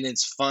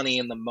it's funny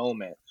in the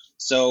moment.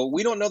 So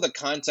we don't know the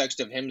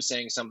context of him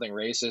saying something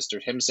racist or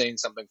him saying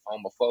something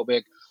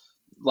homophobic.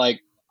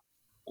 Like,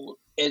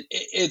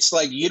 it's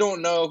like, you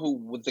don't know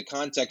with the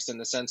context in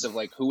the sense of,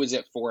 like, who is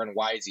it for and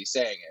why is he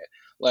saying it?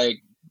 Like,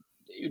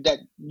 that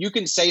you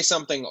can say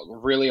something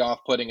really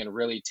off-putting and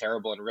really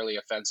terrible and really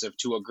offensive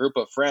to a group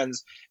of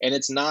friends, and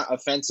it's not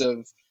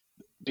offensive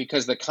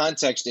because the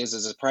context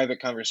is a private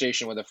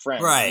conversation with a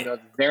friend. Right. You know,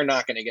 they're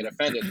not going to get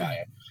offended by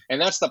it. And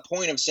that's the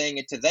point of saying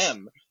it to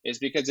them, is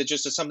because it's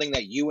just something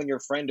that you and your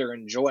friend are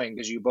enjoying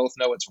because you both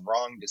know it's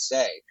wrong to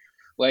say.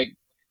 Like,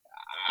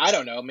 I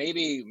don't know,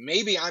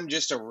 maybe I'm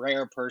just a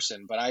rare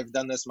person, but I've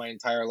done this my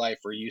entire life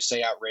where you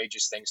say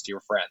outrageous things to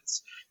your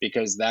friends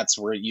because that's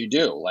where you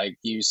do. Like,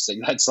 you say,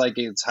 that's like,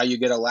 it's how you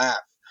get a laugh.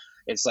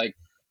 It's like,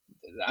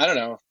 I don't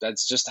know,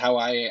 that's just how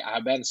I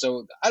have been.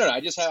 So I don't know,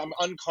 I'm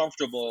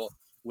uncomfortable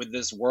with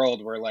this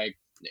world where, like,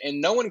 and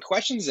no one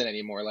questions it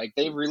anymore. Like,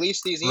 they've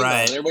released these emails.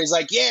 Right. Everybody's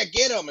like, yeah,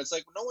 get them. It's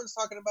like, no one's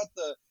talking about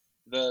the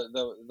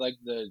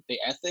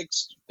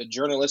ethics, the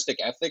journalistic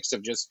ethics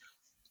of just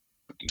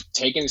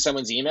taking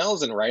someone's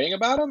emails and writing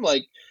about them.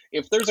 Like,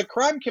 if there's a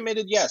crime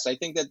committed, yes, I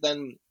think that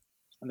then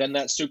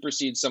that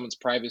supersedes someone's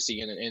privacy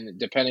and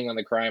depending on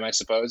the crime, I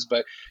suppose.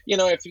 But, you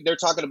know, if they're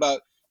talking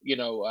about, you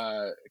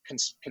know,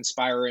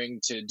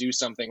 conspiring to do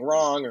something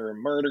wrong or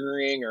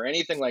murdering or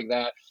anything like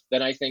that,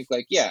 then I think,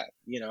 like, yeah,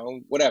 you know,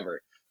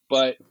 whatever.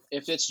 But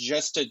if it's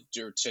just to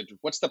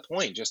what's the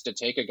point? Just to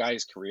take a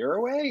guy's career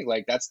away?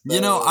 Like, that's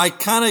you know, I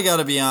kind of got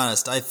to be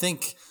honest. I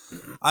think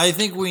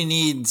we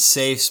need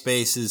safe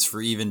spaces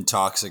for even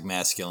toxic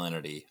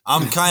masculinity.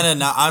 I'm kind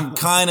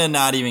of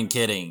not even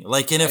kidding.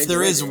 Like, and if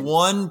there is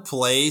one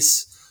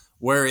place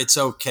where it's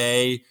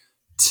okay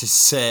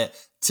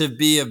to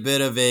be a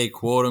bit of a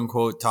quote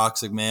unquote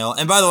toxic male.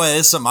 And by the way,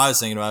 this is something I was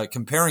thinking about,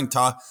 comparing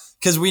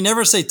because we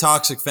never say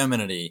toxic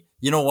femininity.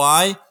 You know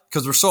why?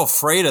 Because we're so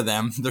afraid of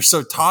them. They're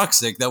so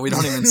toxic that we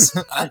don't even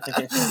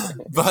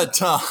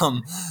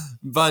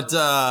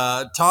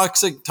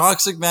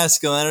toxic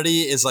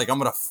masculinity is like, I'm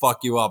going to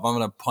fuck you up. I'm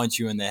going to punch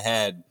you in the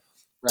head.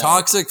 Right.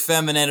 Toxic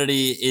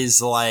femininity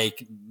is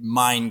like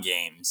mind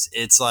games.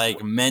 It's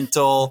like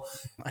mental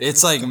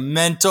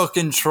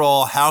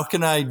control. How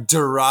can I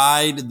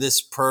deride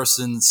this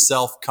person's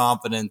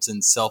self-confidence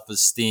and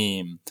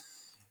self-esteem?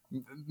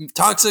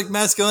 Toxic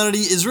masculinity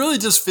is really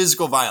just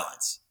physical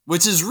violence,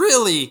 which is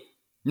really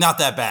not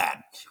that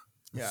bad.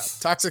 Yeah.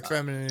 Toxic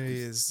femininity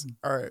is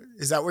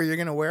that what you're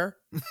going to wear?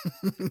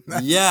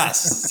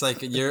 Yes. It's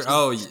like you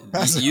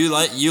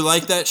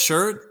like that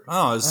shirt?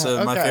 Oh, it's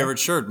my favorite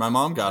shirt. My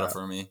mom got it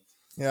for me.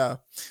 Yeah.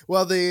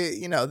 Well, the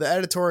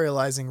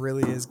editorializing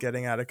really is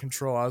getting out of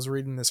control. I was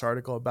reading this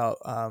article about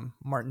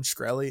Martin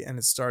Shkreli, and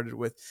it started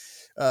with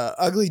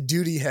ugly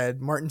duty head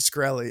Martin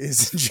Shkreli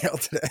is in jail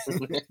today.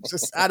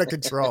 Just out of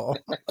control.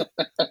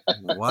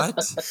 What?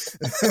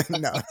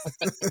 No.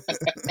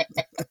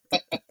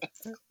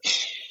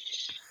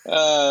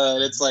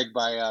 It's like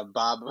by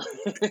Bob.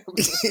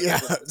 Yeah,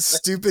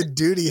 stupid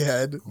duty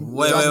head.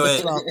 Wait.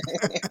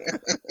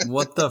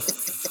 What the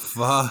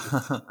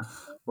fuck?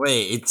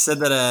 Wait, it said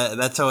that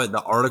that's how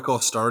the article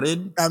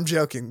started? I'm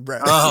joking,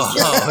 Brett.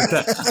 Oh,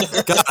 okay.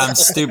 God, I'm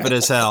stupid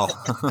as hell.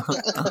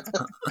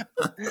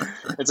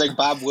 It's like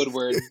Bob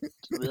Woodward,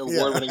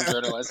 award-winning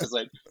journalist, is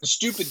like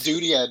stupid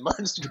duty at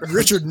Martin's Garage.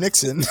 Richard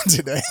Nixon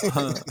today.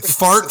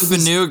 Fart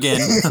Finnegan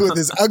with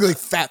his ugly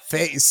fat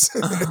face.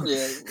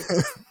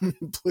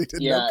 Pleaded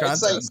Yeah, no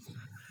it's contest. like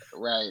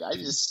right.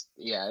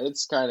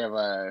 It's kind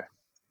of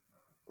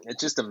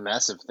it's just a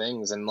mess of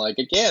things, and like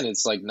again,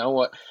 it's like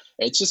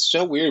it's just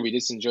so weird. We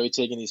just enjoy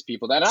taking these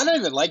people that I don't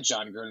even like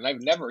John Gruden.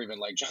 I've never even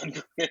liked John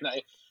Gruden.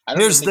 I don't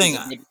Here's the think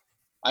thing.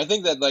 I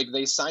think that like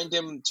they signed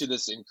him to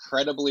this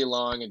incredibly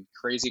long and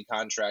crazy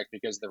contract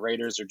because the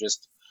Raiders are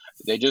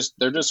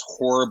they're just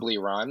horribly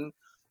run.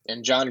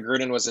 And John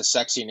Gruden was a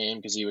sexy name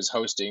because he was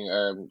hosting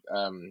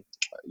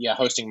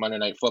Monday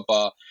Night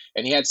Football,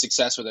 and he had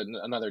success with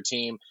another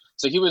team.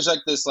 So he was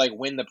like this like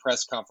win the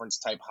press conference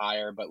type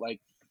hire, but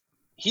like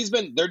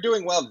they're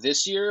doing well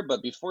this year,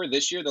 but before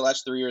this year, the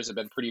last 3 years have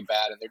been pretty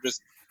bad, and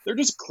they're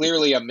just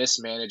clearly a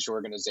mismanaged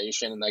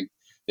organization. And like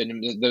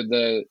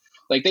the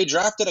like they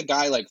drafted a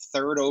guy like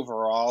third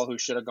overall who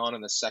should have gone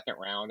in the second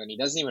round, and he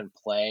doesn't even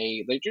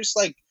play. They're just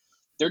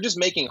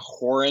making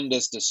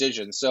horrendous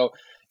decisions. So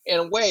in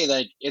a way,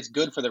 like it's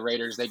good for the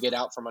Raiders. They get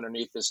out from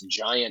underneath this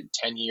giant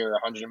 10-year,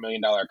 $100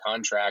 million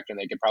contract, and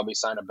they could probably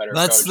sign a better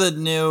That's coach. the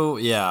new,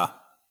 yeah.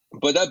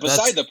 But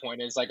beside the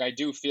point is, like, I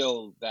do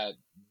feel that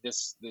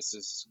this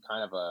is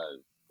kind of a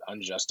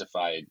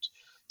unjustified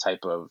type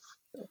of.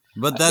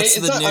 But that's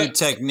the new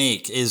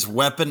technique, is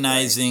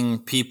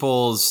weaponizing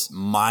people's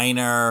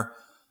minor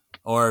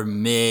or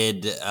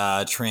mid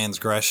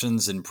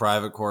transgressions in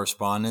private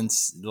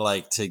correspondence,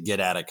 like to get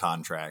out of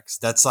contracts.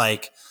 That's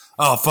like,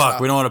 oh fuck,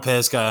 we don't want to pay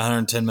this guy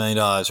 $110 million.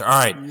 All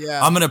right,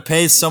 I'm gonna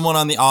pay someone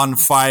on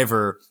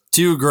Fiverr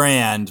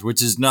 $2,000,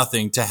 which is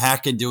nothing, to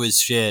hack into his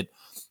shit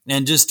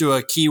and just do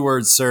a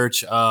keyword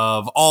search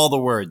of all the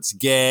words,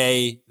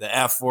 gay, the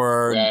F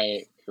word.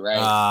 Right.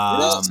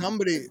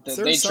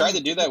 They tried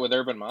to do that with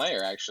Urban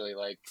Meyer, actually.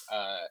 Like,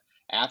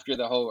 after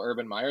the whole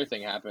Urban Meyer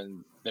thing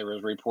happened, there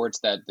was reports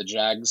that the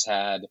Jags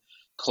had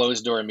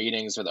closed-door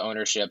meetings with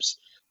ownerships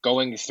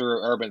going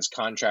through Urban's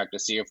contract to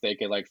see if they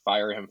could, like,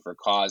 fire him for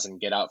cause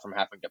and get out from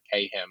having to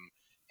pay him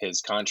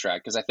his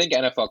contract. Because I think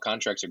NFL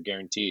contracts are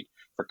guaranteed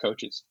for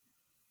coaches.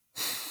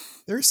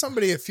 There was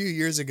somebody a few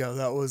years ago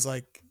that was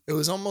like, it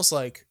was almost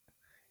like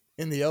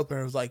in the open,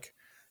 it was like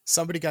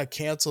somebody got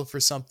canceled for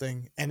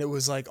something, and it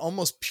was like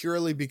almost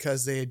purely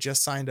because they had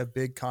just signed a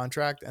big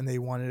contract and they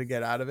wanted to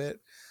get out of it.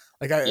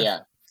 Like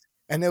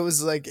and it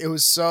was like, it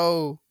was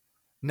so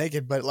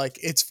naked, but like,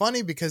 it's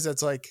funny because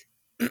it's like,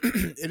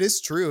 it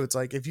is true. It's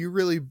like, if you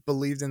really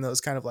believed in those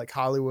kind of like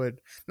Hollywood,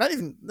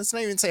 let's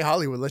not even say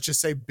Hollywood, let's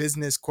just say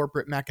business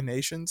corporate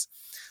machinations.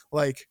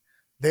 Like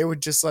they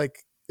would just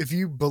like, if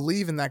you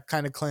believe in that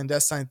kind of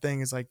clandestine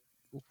thing, is like,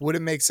 would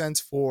it make sense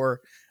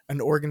for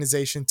an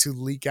organization to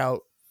leak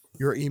out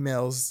your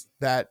emails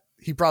that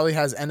he probably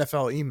has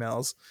NFL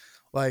emails?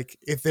 Like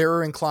if they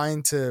were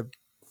inclined to,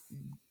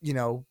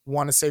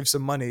 want to save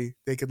some money,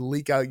 they could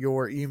leak out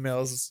your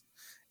emails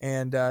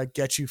and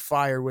get you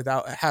fired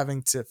without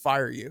having to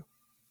fire you.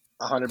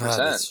 100%.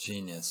 That's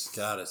genius.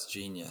 God, it's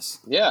genius.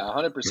 Yeah,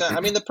 100%.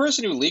 I mean, the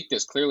person who leaked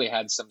this clearly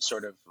had some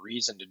sort of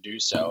reason to do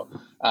so.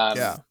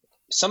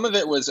 Some of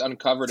it was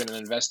uncovered in an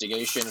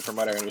investigation, from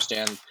what I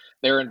understand.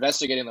 They were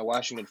investigating the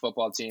Washington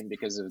football team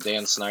because of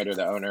Dan Snyder,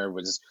 the owner,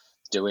 was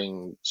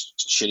doing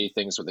shitty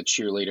things with the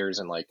cheerleaders.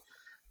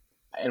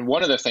 And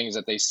one of the things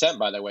that they sent,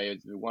 by the way,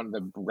 one of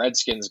the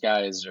Redskins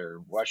guys or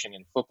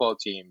Washington football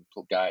team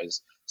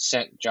guys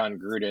sent John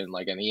Gruden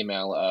like an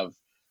email of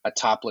a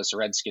topless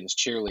Redskins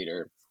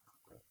cheerleader.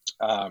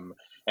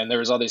 And there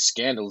was all these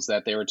scandals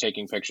that they were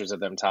taking pictures of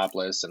them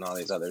topless and all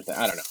these other things.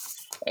 I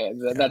don't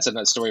know. That's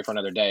a story for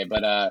another day.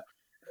 But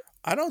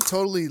I don't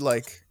totally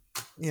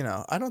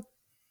I don't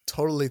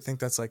totally think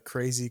that's like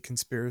crazy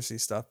conspiracy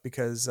stuff,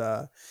 because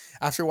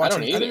after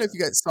watching, I don't know if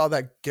you guys saw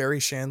that Gary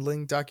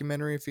Shandling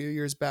documentary a few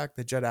years back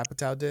that Judd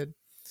Apatow did,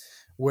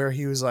 where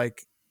he was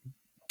like,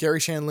 Gary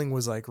Shandling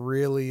was like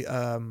really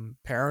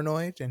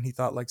paranoid, and he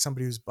thought like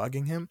somebody was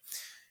bugging him.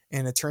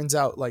 And it turns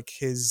out like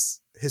his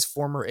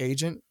former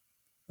agent,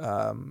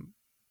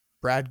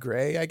 Brad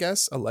Gray, I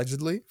guess,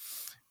 allegedly,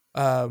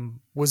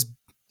 was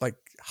like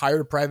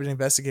hired a private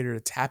investigator to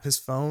tap his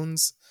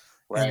phones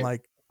and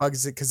like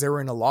bugs it because they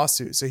were in a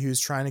lawsuit. So he was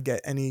trying to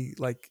get any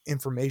like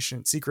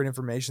secret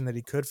information that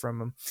he could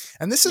from him.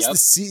 And this is the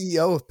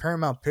CEO of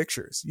Paramount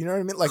Pictures. You know what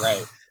I mean? Like,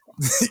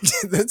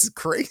 that's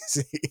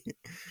crazy.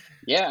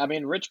 Yeah, I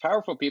mean, rich,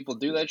 powerful people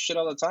do that shit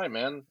all the time,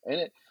 man.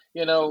 And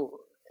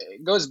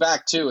it goes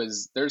back to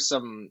there's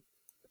some,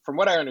 from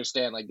what I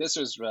understand, like this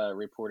was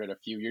reported a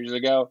few years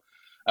ago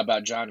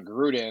about John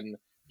Gruden.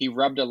 He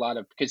rubbed a lot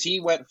of, because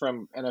he went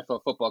from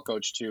NFL football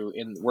coach to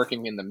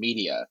working in the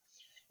media.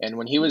 And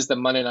when he was the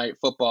Monday Night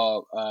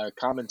Football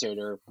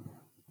commentator,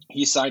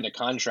 he signed a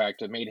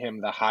contract that made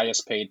him the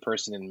highest paid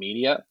person in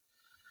media,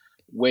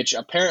 which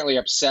apparently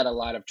upset a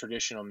lot of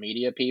traditional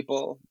media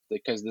people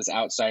because this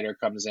outsider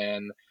comes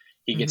in,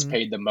 he gets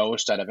paid the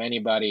most out of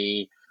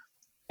anybody.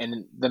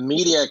 And the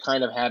media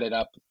kind of had it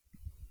up,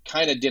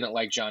 kind of didn't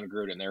like John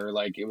Gruden. They were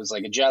like, it was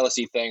like a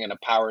jealousy thing and a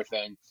power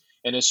thing.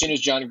 And as soon as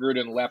John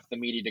Gruden left the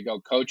media to go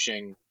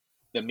coaching,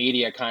 the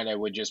media kind of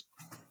would just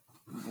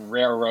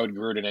railroad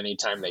Gruden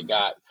anytime they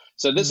got.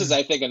 So this is,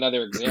 I think,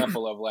 another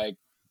example of like,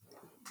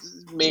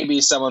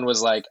 maybe someone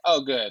was like,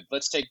 oh, good,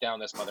 let's take down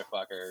this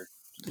motherfucker.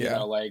 You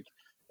know, like,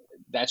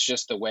 that's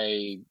just the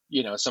way,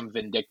 you know, some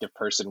vindictive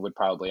person would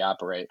probably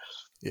operate.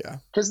 Yeah.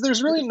 Because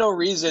there's really no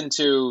reason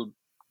to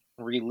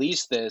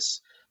release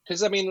this.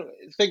 Because, I mean,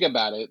 think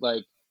about it.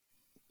 Like,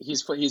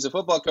 he's a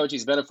football coach.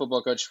 He's been a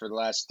football coach for the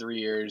last 3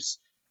 years.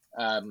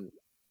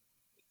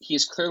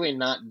 He's clearly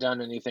not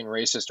done anything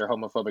racist or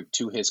homophobic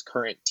to his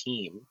current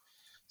team.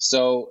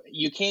 So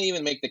you can't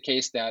even make the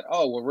case that,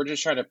 oh, well, we're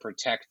just trying to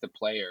protect the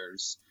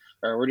players,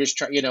 or we're just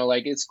trying, you know,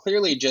 like, it's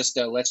clearly just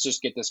let's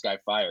just get this guy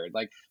fired.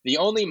 Like, the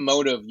only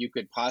motive you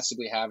could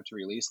possibly have to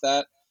release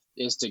that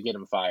is to get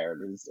him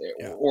fired,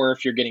 or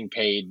if you're getting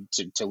paid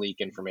to leak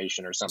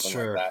information or something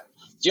like that.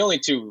 The only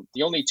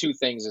two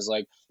things is,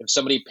 like, if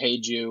somebody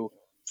paid you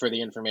for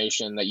the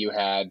information that you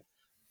had,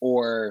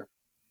 or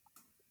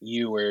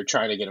you were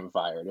trying to get him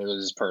fired. It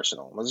was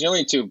personal. It was the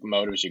only two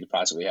motives you could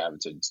possibly have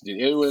to do.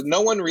 It was,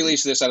 no one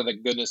released this out of the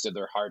goodness of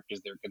their heart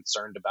because they're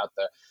concerned about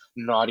the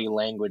naughty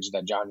language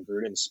that John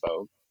Gruden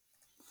spoke.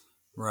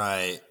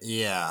 Right.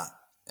 Yeah.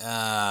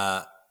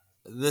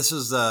 This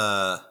is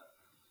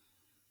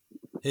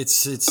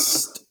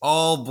it's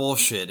all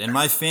bullshit. And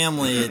my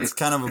family, it's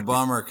kind of a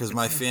bummer because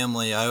my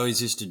family, I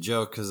always used to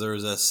joke because there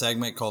was a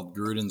segment called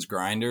Gruden's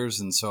Grinders,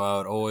 and so I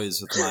would always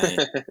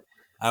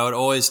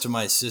to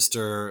my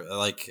sister,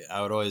 like,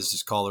 I would always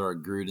just call her a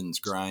Gruden's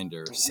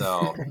Grinder.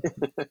 So,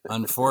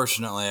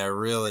 unfortunately, I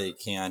really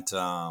can't.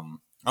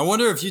 I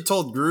wonder if you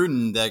told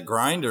Gruden that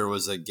Grindr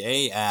was a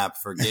gay app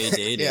for gay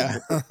dating.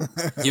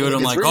 He would have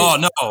been like, oh,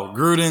 no,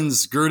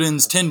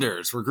 Gruden's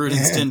Tinders. We're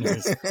Gruden's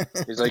Tinders.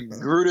 He's like,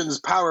 Gruden's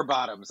Power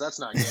Bottoms. That's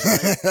not gay,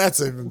 right?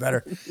 That's even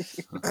better.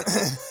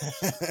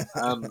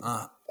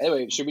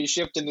 Anyway, should we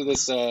shift into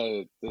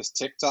this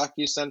TikTok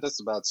you sent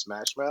us about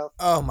Smash Mouth?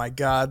 Oh my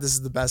God, this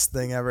is the best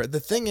thing ever. The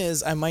thing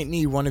is, I might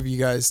need one of you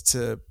guys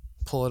to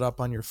pull it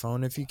up on your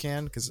phone if you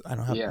can, because I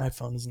don't have my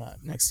phone is not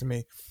next to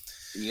me.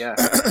 Yeah.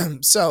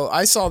 So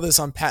I saw this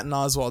on Patton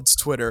Oswalt's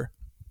Twitter.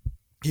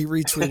 He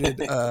retweeted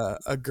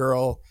a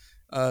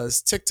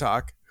girl's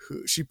TikTok.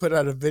 She put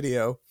out a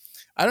video.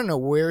 I don't know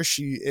where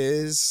she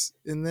is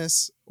in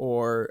this,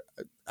 or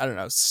I don't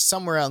know,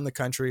 somewhere out in the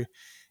country.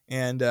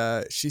 And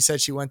she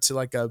said she went to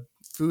like a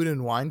food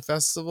and wine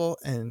festival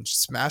and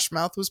Smash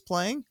Mouth was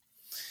playing.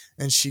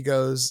 And she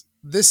goes,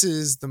 this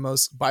is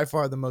by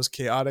far the most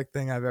chaotic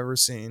thing I've ever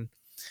seen.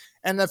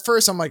 And at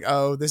first I'm like,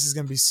 oh, this is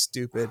going to be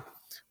stupid.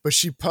 But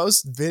she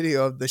posts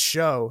video of the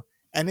show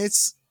and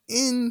it's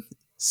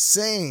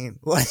insane.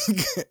 Like,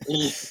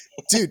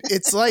 dude,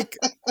 it's like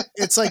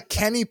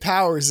Kenny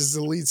Powers is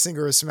the lead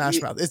singer of Smash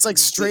Mouth. It's like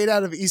straight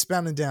out of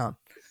Eastbound and Down.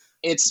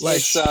 It's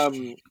like,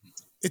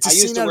 it's a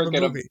scene out of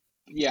a movie.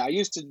 I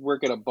used to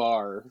work at a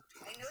bar,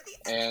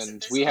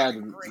 and we had.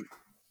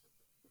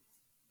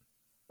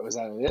 Was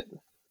that it?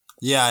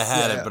 Yeah, I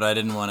had it, but I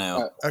didn't want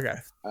to. Okay.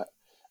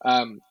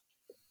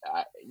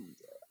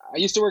 I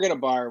used to work at a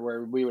bar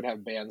where we would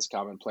have bands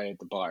come and play at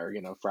the bar,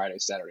 you know, Friday,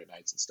 Saturday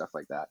nights and stuff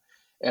like that.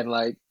 And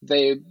like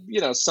they,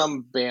 you know,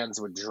 some bands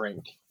would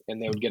drink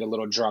and they would get a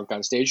little drunk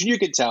on stage, and you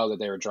could tell that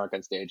they were drunk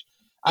on stage.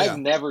 I've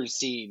never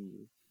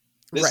seen.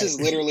 This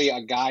is literally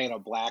a guy in a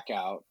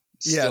blackout.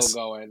 Still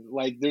going.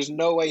 Like, there's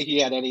no way he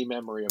had any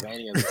memory of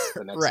any of this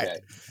the next day.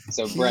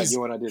 So, Brett, you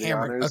want to do the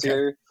honors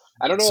here?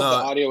 I don't know if the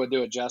audio would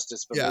do it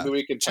justice, but maybe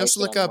we could just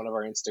look on up one of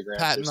our Instagrams.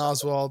 Patton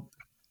Oswalt.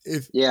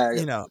 If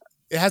you know,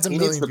 it has a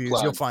million views.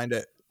 You'll find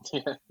it.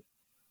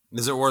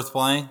 Is it worth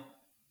playing?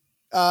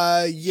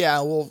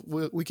 Yeah. Well,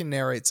 we can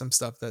narrate some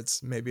stuff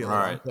that's maybe a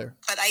little unclear.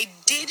 But I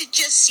did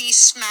just see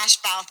Smash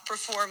Mouth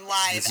perform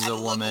live at a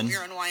local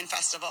beer and wine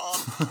festival.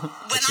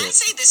 When I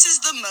say this is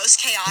the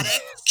most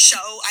chaotic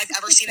show I've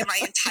ever seen in my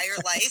entire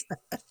life,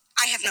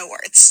 I have no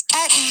words.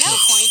 At no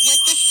point was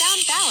the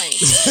sound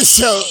balanced.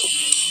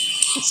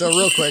 So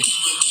real quick,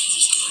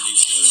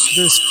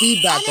 there's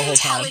feedback the whole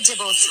time.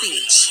 Unintelligible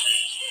speech.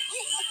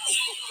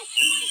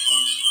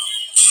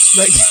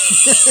 Like.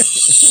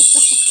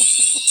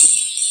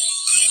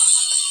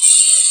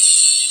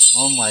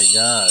 Oh my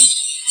God.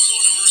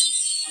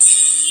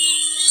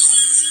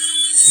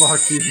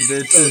 Fuck these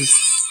bitches.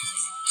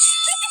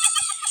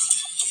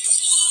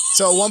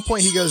 So at one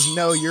point he goes,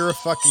 no, you're a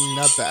fucking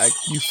nutbag.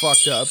 You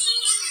fucked up.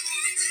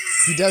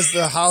 He does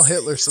the Heil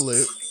Hitler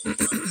salute.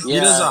 He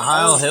does a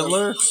Heil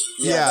Hitler?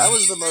 Yeah, that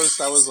was the most,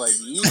 I was like,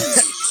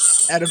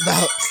 yeesh. At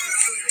about...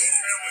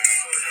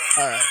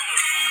 All right.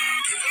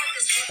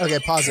 Okay,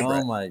 pause it,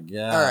 Brett. Oh my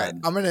God.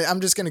 All right, I'm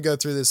just gonna go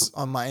through this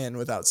on my end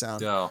without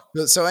sound. Go.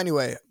 So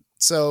anyway,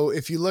 so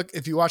if you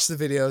watch the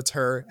video, it's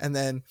her, and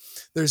then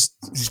there's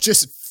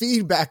just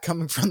feedback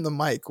coming from the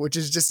mic, which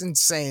is just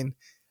insane.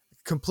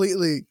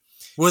 Completely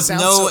with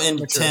no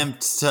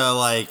attempt to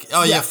like,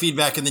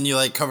 feedback, and then you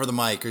like cover the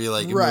mic or you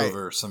like move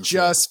or some shit.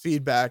 Just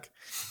feedback,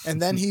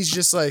 and then he's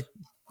just like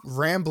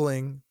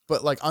rambling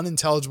but like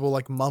unintelligible,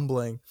 like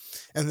mumbling.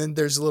 And then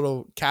there's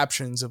little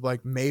captions of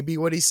like maybe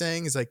what he's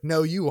saying is like,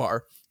 no,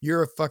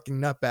 you're a fucking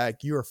nutbag.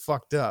 You are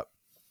fucked up.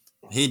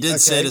 He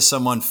did say to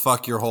someone,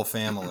 fuck your whole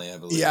family, I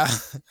believe. Yeah.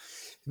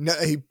 No,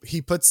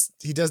 he does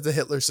the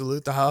Hitler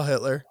salute, the Heil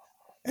Hitler,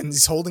 and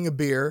he's holding a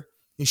beer.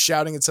 He's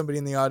shouting at somebody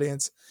in the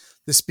audience.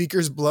 The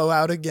speakers blow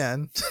out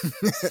again.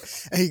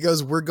 And he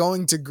goes, we're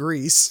going to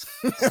Greece.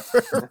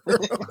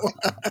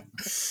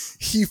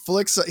 He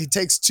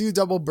takes 2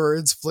 double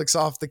birds, flicks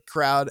off the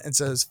crowd and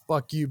says,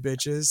 fuck you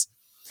bitches.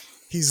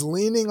 He's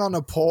leaning on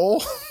a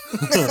pole.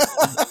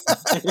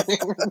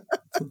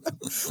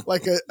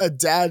 Like a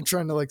dad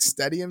trying to like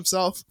steady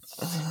himself.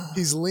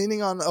 He's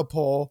leaning on a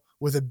pole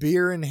with a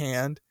beer in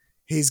hand.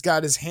 He's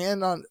got his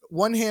hand on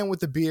one hand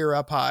with the beer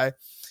up high,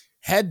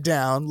 head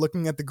down,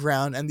 looking at the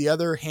ground, and the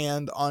other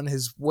hand on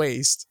his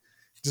waist,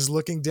 just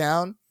looking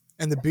down,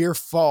 and the beer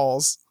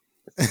falls.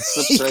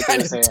 He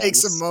kind of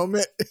takes a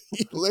moment.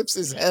 He lifts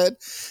his head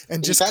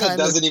and just kind of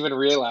doesn't even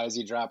realize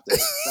he dropped it.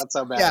 That's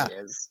how bad it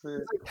is.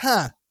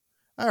 Huh.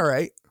 All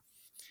right.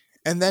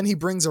 And then he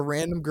brings a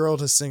random girl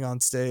to sing on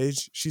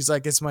stage. She's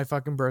like, it's my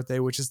fucking birthday,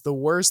 which is the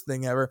worst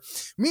thing ever.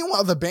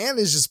 Meanwhile, the band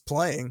is just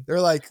playing.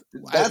 They're like,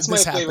 that's my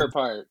favorite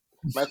part.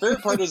 My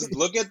favorite part is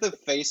look at the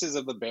faces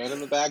of the band in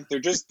the back. They're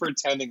just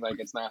pretending like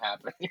it's not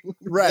happening.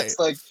 Right. It's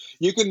like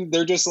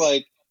they're just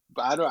like,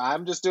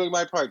 I'm just doing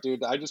my part,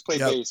 dude. I just play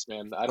bass,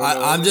 man. I don't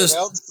know anything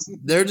else.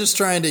 They're just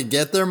trying to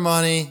get their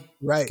money,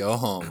 right? Go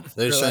home.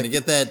 They're just trying to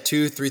get that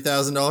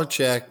 $2,000-$3,000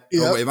 check.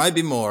 Yep. Oh, it might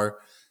be more,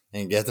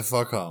 and get the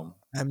fuck home.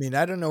 I mean,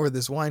 I don't know where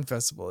this wine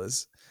festival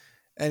is.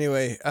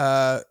 Anyway,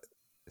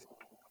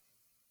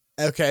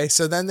 okay,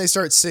 so then they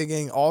start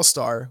singing All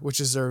Star, which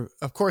is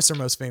of course, their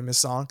most famous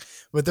song.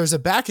 But there's a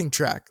backing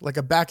track, like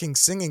a backing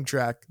singing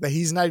track that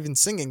he's not even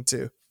singing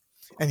to.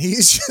 And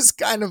he's just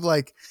kind of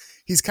like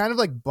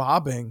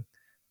bobbing,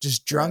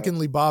 just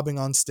drunkenly bobbing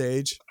on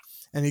stage.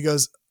 And he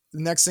goes,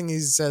 the next thing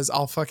he says,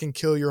 I'll fucking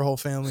kill your whole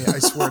family. I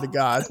swear to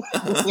God.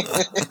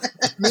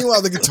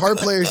 Meanwhile, the guitar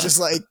player is just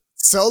like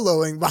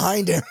soloing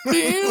behind him,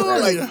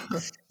 like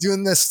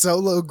doing this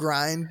solo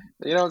grind.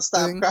 You don't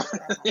stop.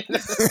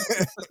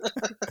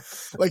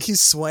 Like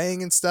he's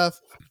swaying and stuff.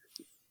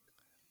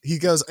 He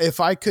goes, if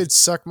I could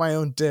suck my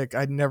own dick,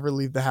 I'd never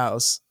leave the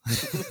house.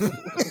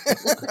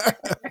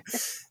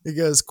 He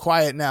goes,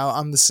 quiet now,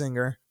 I'm the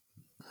singer.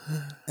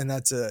 And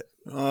that's it.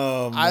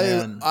 Oh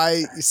man.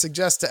 I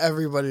suggest to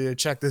everybody to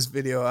check this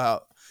video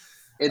out.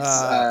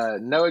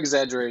 It's no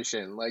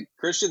exaggeration. Like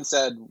Christian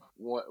said,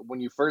 when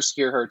you first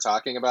hear her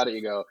talking about it,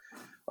 you go,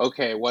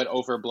 okay, what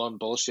overblown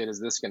bullshit is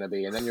this going to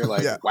be? And then you're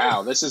like,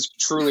 wow, this is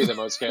truly the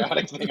most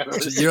chaotic thing I've ever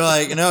seen. You're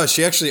like, no,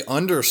 she actually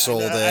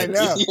undersold it. I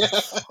know.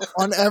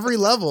 On every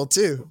level,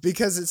 too.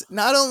 Because it's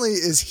not only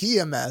is he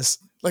a mess,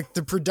 like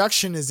the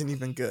production isn't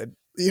even good.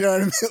 You know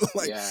what I mean?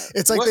 Like,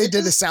 it's like they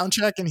did a sound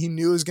check and he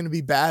knew it was going to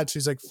be bad. So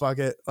he's like, fuck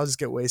it. I'll just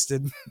get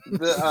wasted.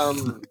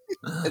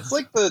 It's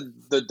like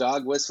the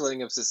dog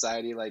whistling of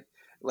society. Like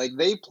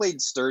they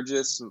played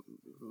Sturgis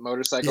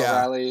motorcycle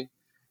rally.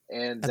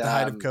 And at the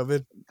height of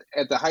COVID.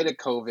 At the height of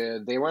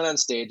COVID, they went on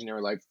stage and they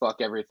were like,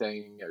 fuck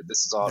everything.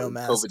 This is all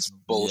COVID's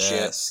bullshit.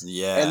 Yes,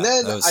 yeah. And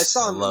then I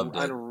saw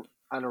on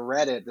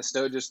Reddit,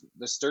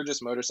 the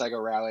Sturgis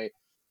motorcycle rally,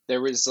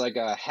 there was like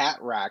a hat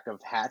rack of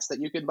hats that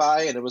you could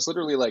buy. And it was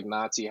literally like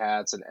Nazi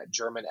hats and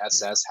German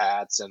SS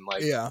hats and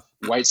like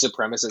white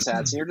supremacist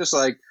hats. And you're just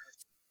like,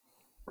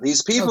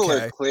 these people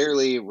are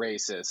clearly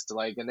racist.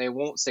 Like, and they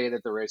won't say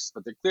that they're racist,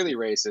 but they're clearly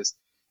racist.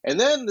 And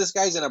then this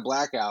guy's in a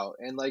blackout,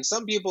 and like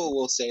some people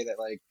will say that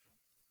like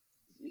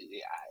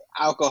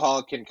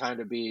alcohol can kind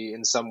of be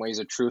in some ways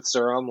a truth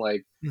serum.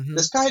 Like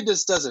this guy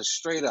just does a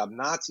straight up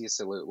Nazi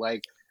salute,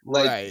 like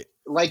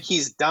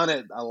he's done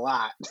it a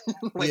lot.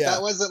 That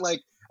wasn't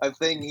like a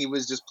thing he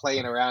was just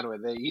playing around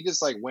with it. He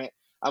just like went.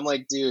 I'm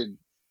like, dude,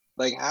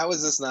 like how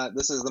is this not?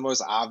 This is the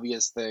most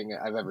obvious thing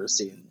I've ever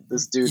seen.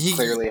 This dude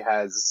clearly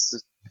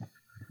has.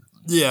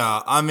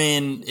 Yeah, I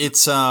mean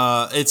it's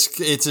a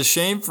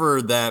shame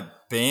for that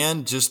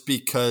band just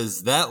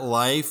because that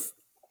life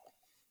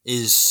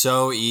is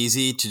so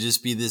easy to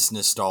just be this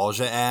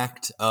nostalgia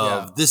act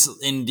of this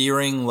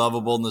endearing,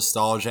 lovable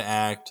nostalgia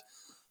act.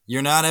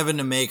 You're not having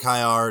to make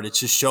high art.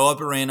 It's just show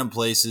up at random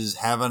places,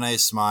 have a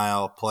nice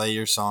smile, play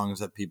your songs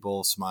that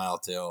people smile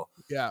to.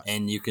 Yeah.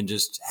 And you can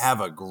just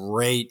have a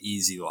great,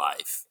 easy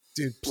life.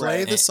 Dude,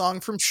 play the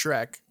song from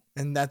Shrek.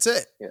 And that's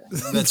it. Yeah.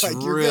 That's like,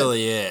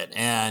 really it.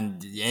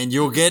 And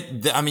you'll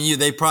get,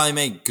 they probably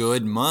make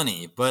good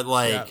money, but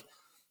like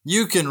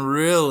you can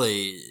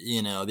really,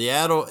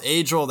 the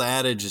age-old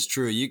adage is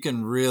true. You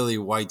can really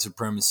white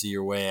supremacy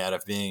your way out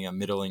of being a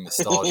middling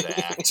nostalgia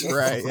act.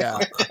 Right, yeah.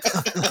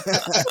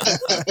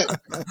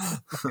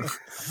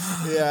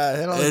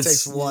 It only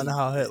takes one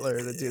Heil Hitler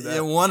to do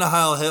that. One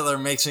Heil Hitler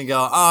makes me go,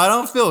 oh, I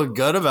don't feel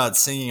good about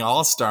singing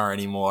All-Star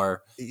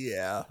anymore.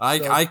 Yeah.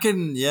 I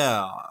can.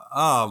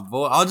 Oh,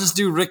 boy. I'll just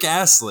do Rick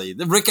Astley.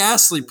 Rick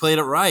Astley played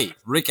it right.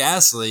 Rick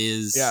Astley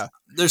is,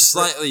 they're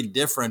slightly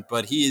different,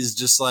 but he is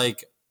just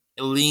like,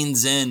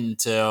 leans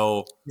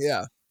into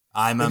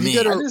I'm a me.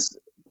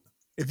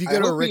 If you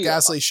go to a Rick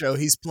Astley show,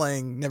 he's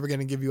playing "Never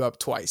Gonna Give You Up"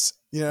 twice.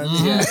 You know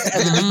what I mean? At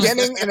the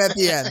beginning and at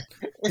the end,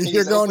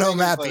 you're going home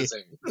happy.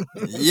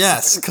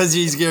 Yes, because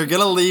you're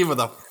gonna leave with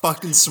a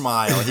fucking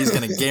smile. He's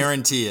gonna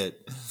guarantee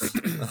it.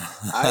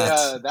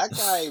 That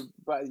guy,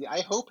 but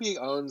I hope he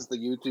owns the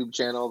YouTube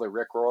channel, the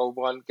Rickroll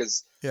one,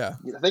 because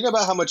think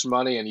about how much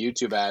money in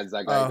YouTube ads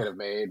that guy could have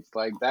made.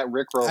 Like that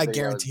Rickroll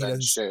video has been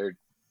shared.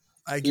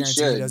 I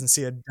guarantee he doesn't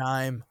see a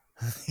dime.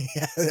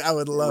 I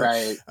would love.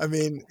 Right. I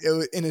mean,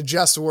 in a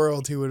just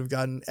world, he would have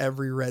gotten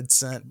every red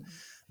cent.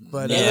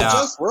 But in a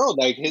just world,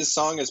 like his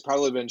song has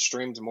probably been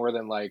streamed more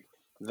than like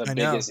the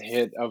biggest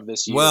hit of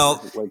this year.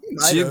 Well,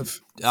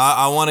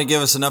 I want to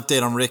give us an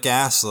update on Rick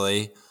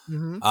Astley.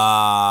 Mm-hmm.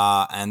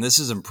 And this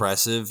is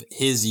impressive.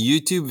 His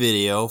YouTube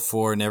video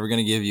for "Never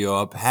Gonna Give You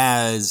Up"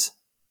 has,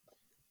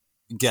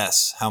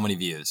 guess how many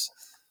views?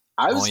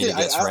 I was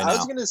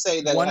going to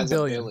say that 1 it has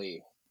billion. a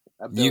billion.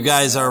 You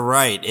guys are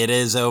right. It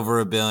is over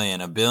a billion.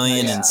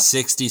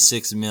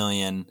 1,066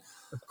 million.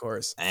 Of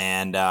course.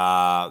 And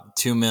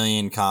 2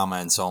 million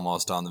comments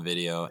almost on the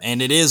video.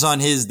 And it is on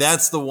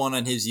that's the one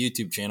on his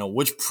YouTube channel,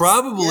 which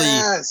probably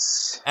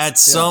at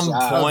some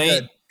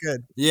point.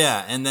 Good.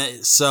 Yeah. And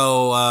it's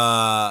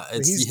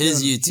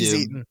his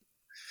YouTube.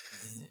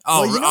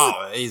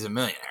 He's a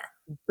millionaire.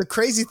 The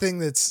crazy thing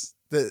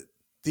the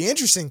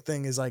interesting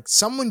thing is like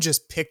someone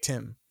just picked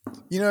him.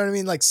 You know what I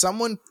mean? Like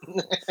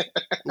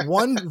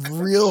one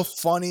real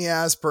funny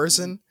ass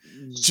person,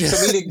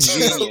 comedic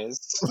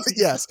genius.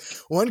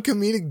 Yes, one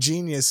comedic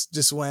genius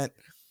just went.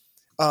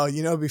 Oh,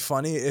 it'd be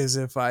funny is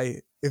if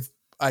I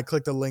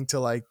clicked a link to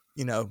like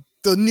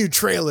the new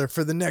trailer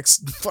for the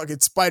next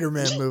fucking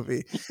Spider-Man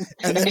movie,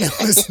 and then it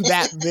was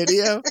that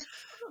video.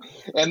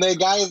 And the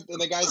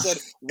guy said,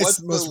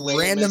 "What's the most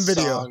random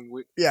video? Song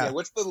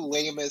what's the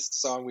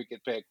lamest song we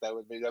could pick? That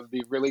would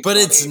be really." But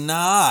funny. It's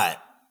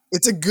not.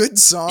 It's a good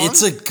song.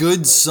 It's a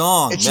good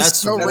song.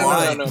 That's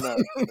why. No.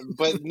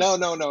 But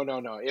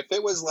no. If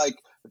it was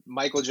like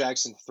Michael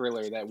Jackson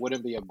Thriller, that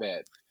wouldn't be a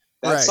bit.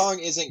 That song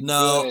isn't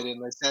good in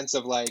the sense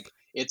of like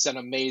it's an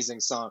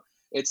amazing song.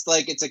 It's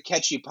like it's a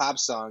catchy pop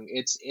song.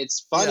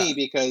 It's funny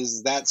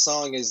because that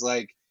song is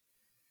like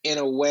in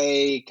a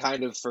way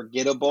kind of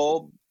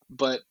forgettable,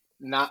 but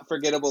not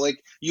forgettable. Like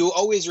you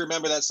always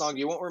remember that song.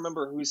 You won't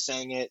remember who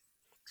sang it.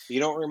 You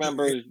don't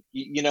remember,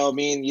 you know what I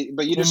mean?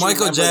 But you just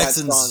Michael remember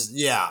Jackson's,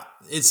 that song.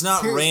 it's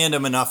not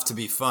random enough to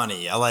be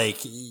funny. Like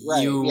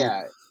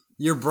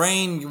your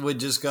brain would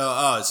just go,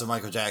 oh, it's a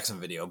Michael Jackson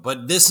video.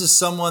 But this is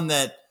someone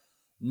that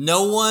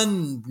no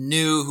one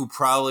knew who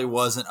probably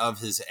wasn't of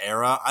his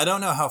era. I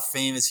don't know how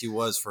famous he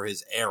was for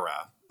his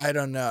era. I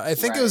don't know. I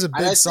think it was a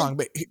big song,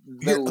 but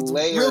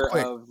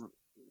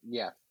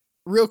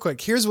real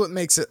quick, here's what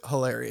makes it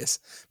hilarious.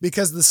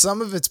 Because the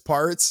sum of its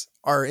parts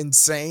are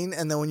insane,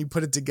 and then when you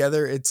put it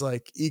together, it's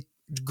like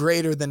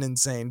greater than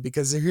insane.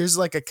 Because here's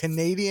like a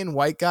Canadian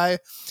white guy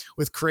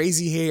with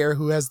crazy hair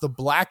who has the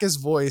blackest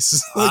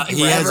voice.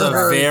 He has a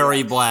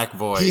very black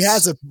voice. He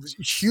has a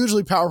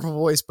hugely powerful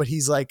voice, but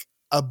he's like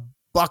a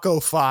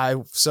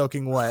 $1.05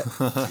 soaking wet.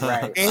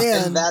 Right.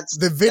 And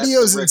the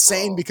video's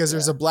insane because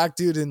there's a black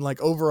dude in like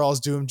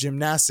overalls doing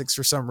gymnastics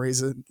for some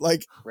reason.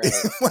 Like,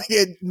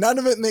 none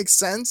of it makes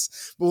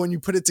sense. But when you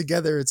put it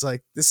together, it's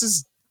like, this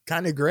is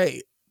kind of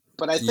great.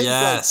 But I think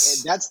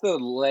that's the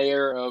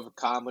layer of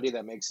comedy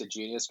that makes it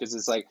genius, because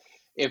it's like,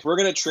 if we're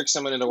going to trick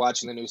someone into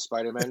watching the new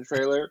Spider-Man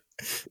trailer,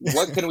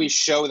 what can we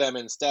show them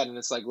instead? And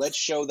it's like, let's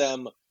show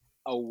them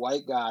a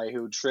white guy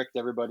who tricked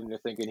everybody into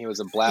thinking he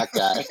was a black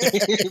guy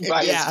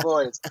by his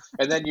voice.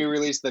 And then you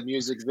release the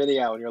music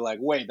video and you're like,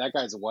 wait, that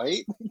guy's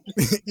white?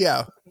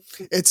 Yeah.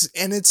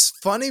 It's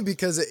funny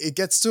because it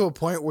gets to a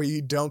point where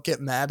you don't get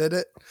mad at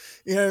it.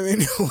 You know what I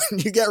mean? When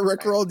you get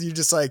rickrolled, you're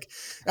just like,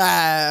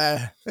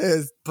 I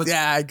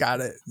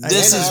got it.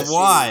 This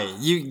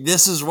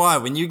is why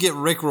when you get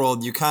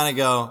rickrolled, you kind of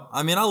go,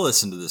 I mean, I'll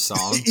listen to this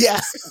song. Yeah.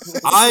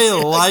 I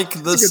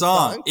like the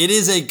song. It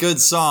is a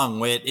good song,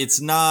 Whit. It's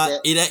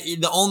not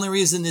the only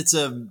reason it's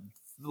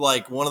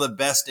one of the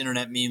best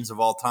internet memes of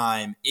all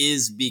time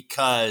is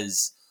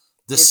because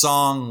the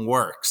song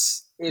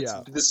works.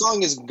 The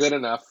song is good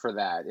enough for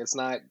that. It's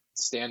not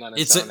stand on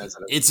its own.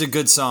 It's a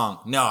good song.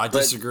 No, I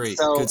disagree.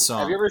 Good song.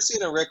 Have you ever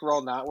seen a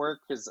Rickroll not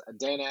work? Because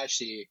Dan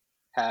Ashley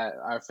had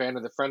our friend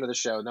of the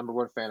show, number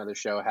one fan of the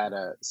show, had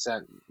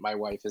sent my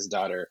wife, his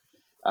daughter,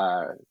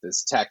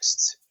 this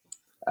text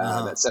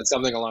that said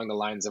something along the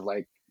lines of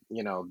like,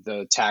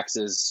 the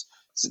taxes.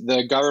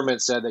 The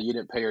government said that you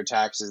didn't pay your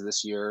taxes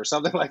this year, or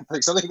something like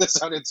something that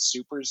sounded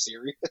super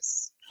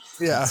serious.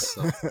 Yeah.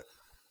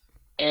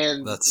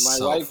 And my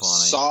wife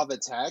saw the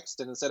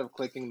text, and instead of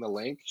clicking the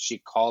link, she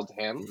called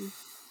him.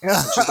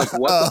 And she's like,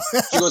 "What?"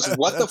 She goes,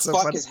 "What the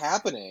fuck is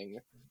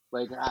happening?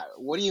 Like,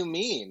 what do you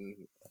mean?"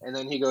 And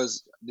then he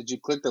goes, "Did you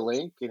click the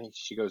link?" And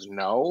she goes,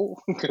 "No,"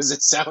 because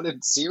it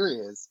sounded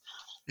serious.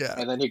 Yeah.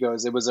 And then he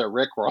goes, "It was a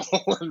Rickroll."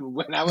 And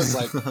when I was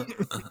like,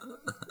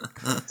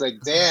 it's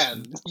like,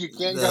 Dan, you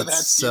can't go that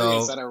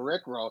serious on a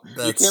Rickroll.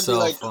 You can't be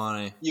like,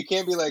 funny. You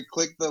can't be like,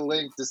 click the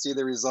link to see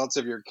the results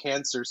of your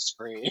cancer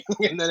screening,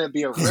 and then it'd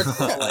be a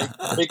Rickroll.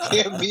 Like, it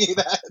can't be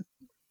that.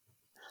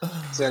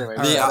 So anyway,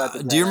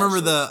 do you remember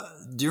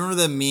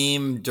the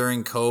meme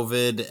during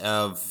COVID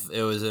of,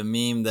 it was a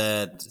meme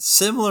that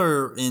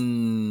similar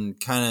in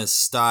kind of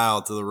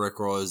style to the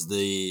Rickroll, is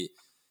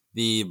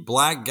the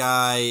black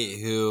guy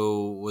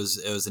it was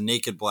a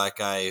naked black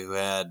guy who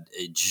had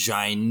a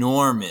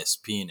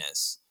ginormous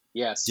penis.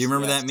 Yes. Do you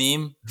remember that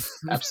meme?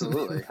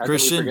 Absolutely.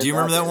 Christian, do you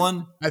remember that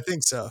one? I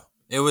think so.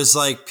 It was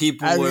like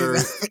people were.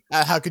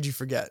 How could you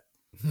forget?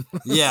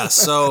 Yeah,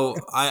 so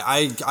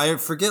I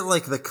forget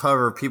like the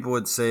cover. People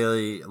would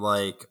say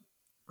like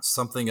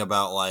something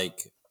about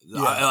like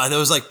there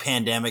was like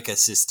pandemic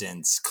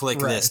assistance. Click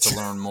this to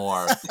learn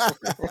more.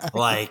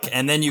 Like,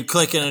 and then you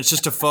click and it's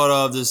just a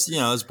photo of this,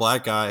 this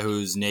black guy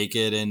who's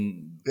naked,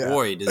 and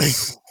boy,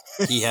 does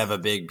he have a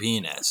big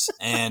penis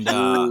and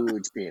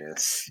huge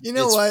penis. You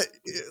know what?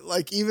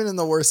 Like, even in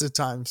the worst of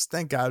times,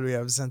 thank God we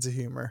have a sense of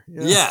humor.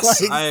 Yes,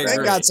 like, I agree.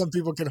 Thank God some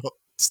people can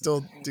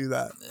still do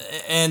that.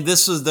 And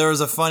there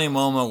was a funny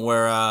moment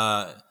where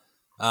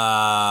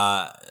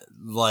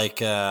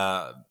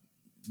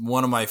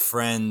one of my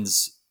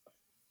friends,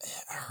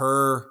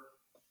 her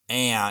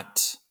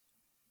aunt,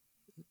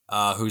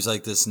 who's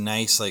like this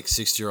nice like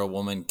 60-year-old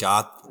woman,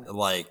 got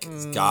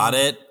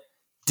it,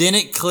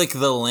 didn't click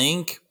the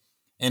link,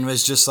 and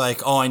was just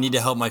like, "Oh, I need to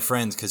help my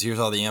friends because here's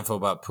all the info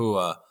about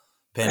PUA,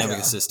 pandemic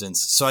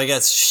assistance." So I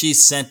guess she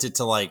sent it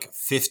to like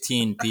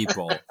 15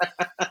 people.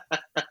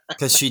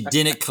 Because she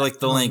didn't click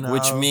the link,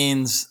 which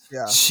means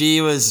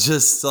she was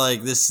just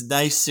like, this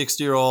nice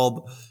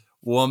 60-year-old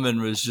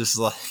woman was just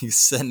like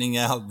sending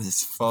out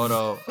this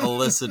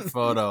illicit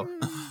photo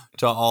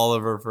to all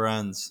of her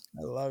friends.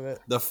 I love it.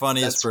 The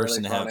funniest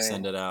person really to have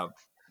send it out.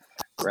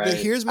 Right. But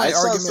here's my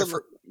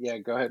argument Yeah,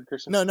 go ahead,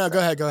 Christian. No, go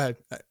ahead.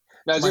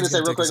 No, I was going to say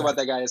real quick about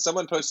that guy.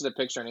 Someone posted a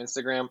picture on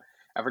Instagram.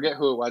 I forget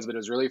who it was, but it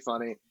was really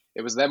funny.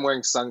 It was them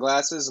wearing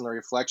sunglasses, and the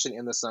reflection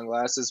in the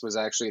sunglasses was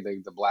actually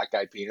the black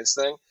guy penis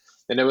thing.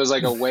 And it was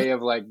like a way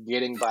of like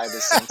getting by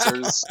the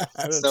censors.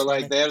 So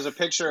like there's a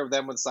picture of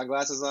them with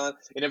sunglasses on.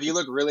 And if you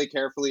look really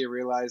carefully, you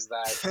realize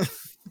that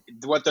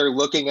what they're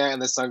looking at in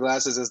the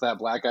sunglasses is that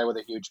black guy with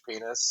a huge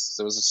penis.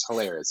 So it was just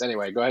hilarious.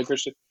 Anyway, go ahead,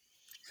 Christian.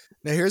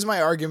 Now here's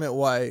my argument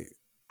why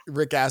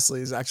Rick Astley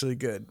is actually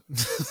good.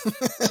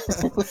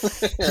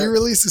 He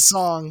released a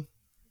song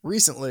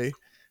recently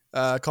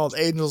called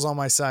Angels on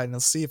My Side, and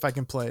I'll see if I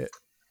can play it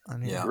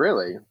on here. Yeah.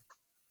 Really?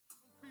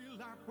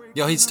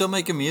 Yo, he's still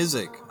making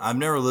music. I've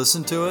never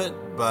listened to it,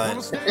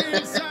 but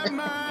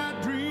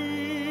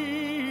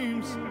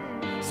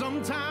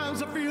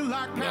sometimes I feel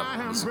like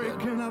I'm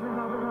breaking up.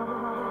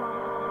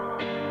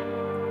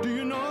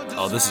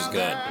 Oh, this is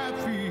good.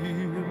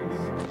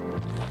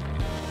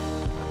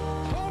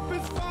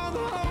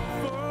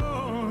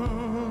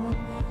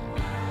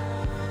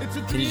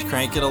 Can you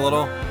crank it a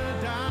little?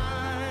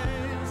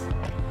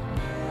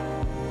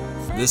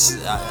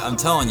 I'm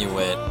telling you,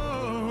 Whit.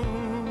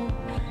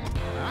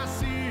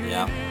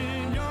 Yeah.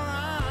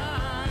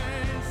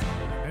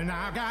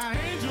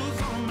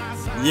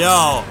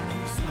 Yo.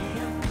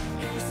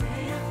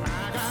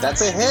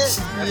 That's a hit.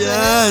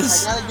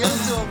 Yes. I gotta give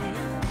it to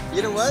him.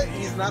 You know what?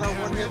 He's not a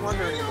one-hit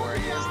wonder anymore.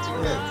 He has 2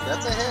 hits.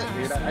 That's a hit,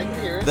 dude. I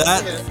can hear it.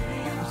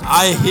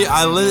 I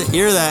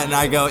hear that and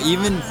I go,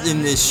 even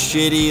in this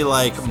shitty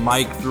like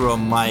mic through a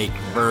mic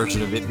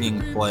version of it being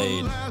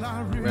played,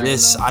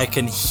 I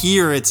can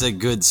hear it's a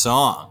good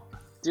song.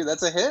 Dude,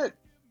 that's a hit.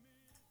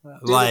 Dude,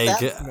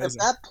 like if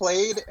that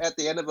played at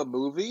the end of a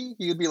movie,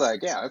 you'd be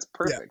like, "Yeah, that's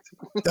perfect."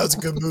 Yeah, that was a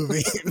good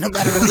movie. No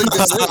matter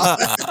what.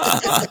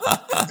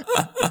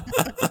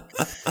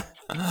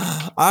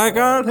 I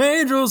got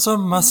angels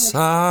on my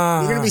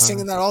side. We're gonna be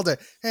singing that all day.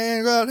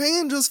 And got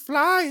angels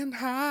flying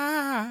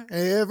high.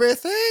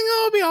 Everything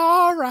will be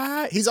all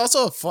right. He's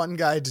also a fun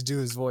guy to do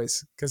his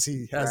voice because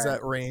he has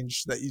that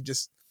range that you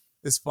just.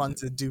 It's fun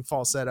to do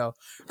falsetto.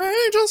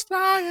 Angels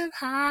flying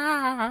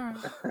high.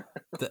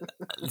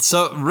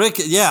 So Rick,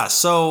 a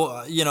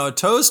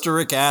toast to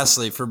Rick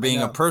Astley for being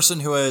a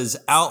person who has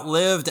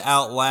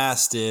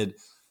outlasted,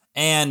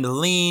 and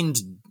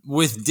leaned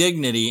with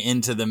dignity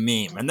into the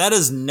meme. And that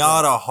is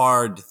not a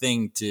hard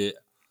thing that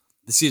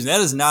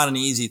is not an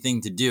easy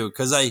thing to do,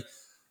 because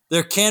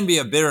there can be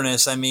a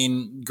bitterness. I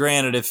mean,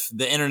 granted, if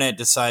the internet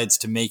decides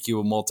to make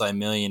you a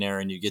multimillionaire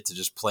and you get to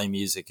just play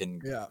music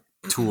and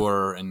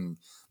tour, and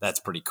that's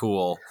pretty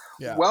cool.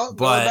 Yeah. Well,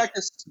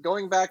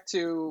 going back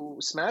to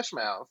Smash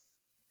Mouth,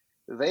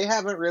 they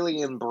haven't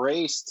really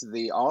embraced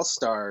the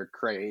All-Star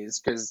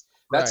craze, because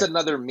that's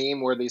another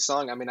meme worthy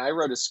song. I mean, I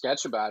wrote a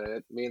sketch about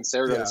it. Me and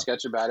Sarah wrote a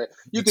sketch about it.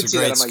 You can see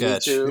that on my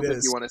YouTube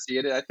if you want to see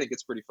it. I think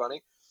it's pretty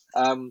funny.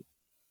 Of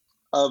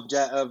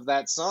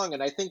that song,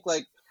 and I think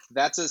like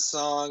that's a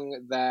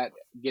song that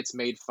gets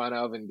made fun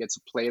of and gets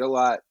played a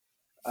lot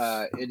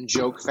in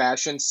joke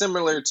fashion,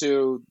 similar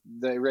to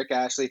the Rick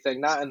Astley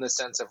thing, not in the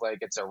sense of like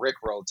it's a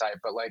Rickroll type,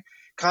 but like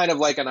kind of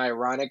like an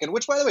ironic. And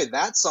which, by the way,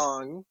 that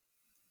song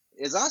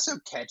is also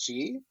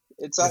catchy.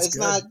 It's a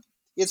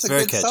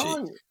very good catchy.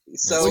 song.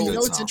 So Well, you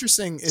know what's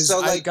interesting is so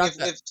like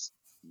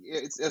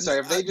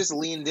if they just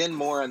leaned in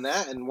more on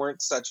that and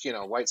weren't such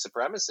white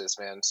supremacists,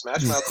 man,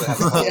 Smash Mouth would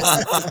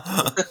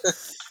have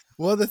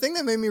Well, the thing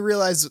that made me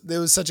realize it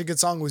was such a good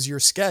song was your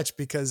sketch,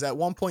 because at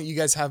one point you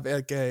guys have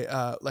like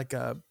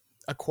a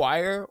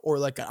choir or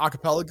like an a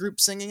cappella group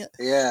singing it.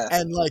 Yeah.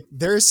 And like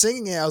they're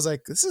singing it. I was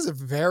like, this is a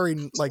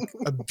very like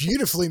a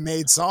beautifully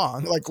made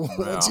song. Like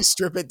once you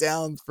strip it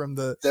down from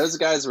those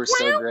guys were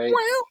so great.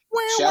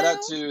 Shout out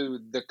to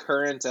the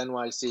Current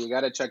NYC. You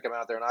got to check them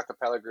out. They're an a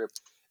cappella group.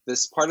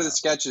 This part of the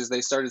sketch is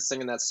they started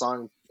singing that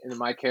song in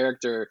my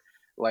character,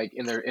 like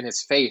in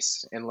his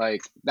face. And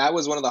like, that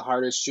was one of the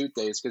hardest shoot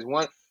days. Cause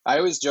I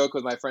always joke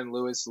with my friend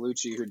Louis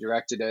Lucci, who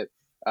directed it.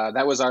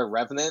 That was our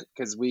Revenant,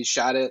 cause we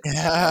shot it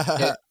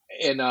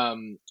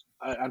on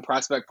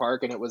Prospect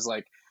Park, and it was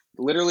like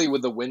literally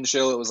with the wind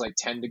chill, it was like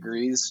 10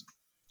 degrees.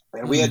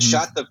 And we had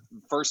shot the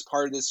first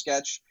part of this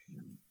sketch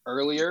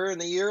earlier in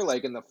the year,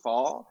 like in the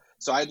fall.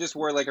 So I just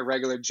wore like a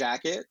regular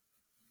jacket,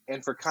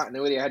 and for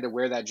continuity, I had to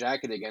wear that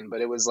jacket again, but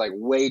it was like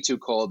way too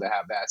cold to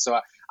have that. So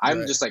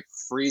I'm just like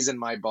freezing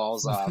my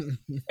balls off.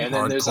 And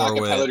then there's a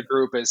cappella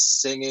group is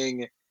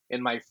singing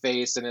in my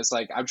face, and it's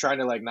like I'm trying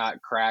to like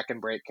not crack and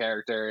break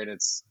character, and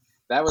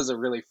that was a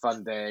really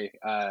fun day,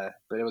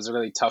 but it was a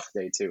really tough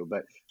day too.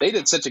 But they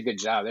did such a good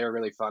job. They were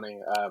really funny.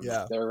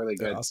 They were really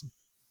good. Awesome.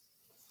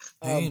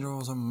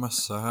 Angels on my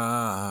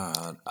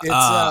side.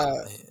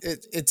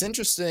 It's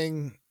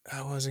interesting.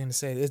 What was I going to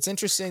say? It's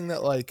interesting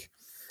that like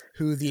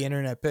who the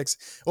internet picks.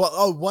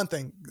 Well, one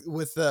thing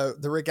with the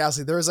Rick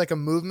Astley, there was like a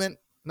movement,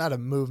 not a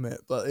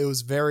movement, but it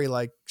was very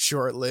like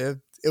short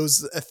lived. It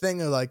was a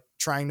thing of like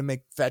trying to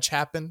make fetch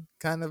happen,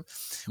 kind of,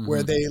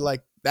 where they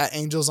like that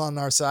Angels on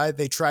Our Side.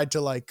 They tried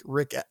to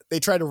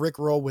Rick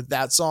roll with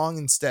that song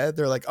instead.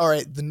 They're like, all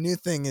right, the new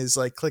thing is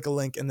like click a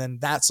link and then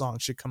that song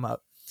should come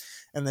up.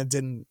 And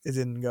then it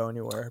didn't go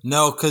anywhere.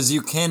 No, because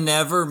you can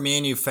never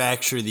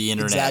manufacture the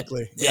internet.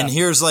 Exactly. Yeah. And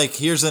here's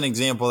an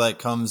example that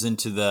comes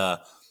into the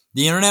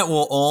internet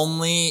will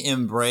only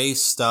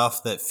embrace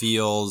stuff that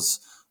feels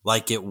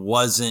like it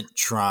wasn't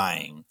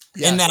trying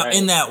in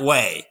that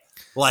way.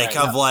 Like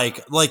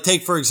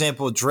take for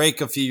example,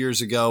 Drake a few years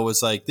ago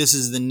was like, this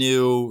is the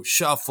new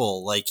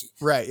shuffle. Like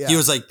he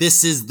was like,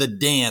 this is the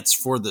dance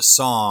for the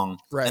song.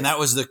 Right. And that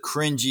was the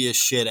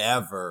cringiest shit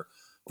ever.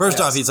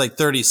 First off, he's like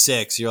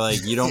 36. You're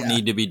like, you don't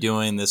need to be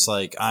doing this.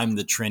 Like, I'm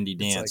the trendy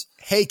dance.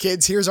 Like, hey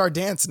kids, here's our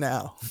dance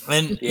now.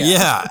 And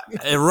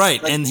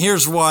right. And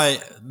here's why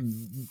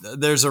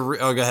there's go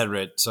ahead,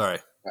 Red. Sorry.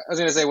 I was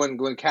going to say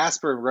when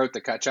Casper wrote the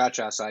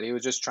Cha-Cha side, he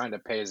was just trying to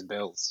pay his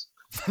bills.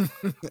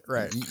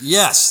 Right.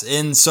 Yes.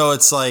 And so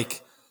it's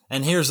like,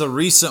 and here's a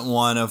recent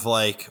one of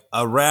like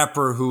a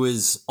rapper who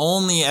is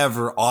only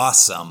ever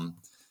awesome,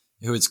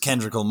 who is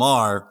Kendrick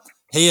Lamar.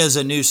 He has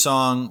a new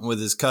song with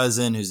his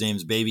cousin whose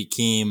name's Baby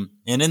Keem.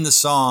 And in the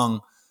song,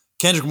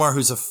 Kendrick Lamar,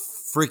 who's a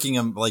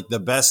freaking like the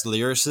best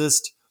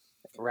lyricist,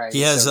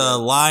 he has a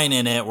line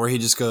in it where he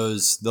just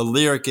goes, the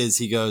lyric is,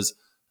 he goes,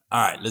 all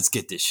right, let's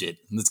get this shit.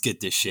 Let's get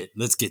this shit.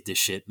 Let's get this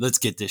shit. Let's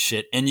get this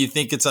shit. And you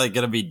think it's like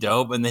going to be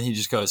dope. And then he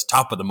just goes,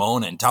 top of the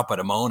morning, top of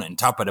the morning,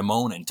 top of the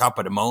morning, top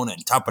of the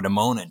morning, top of the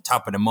morning,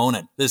 top of the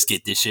morning. Let's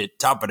get this shit.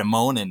 Top of the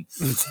morning.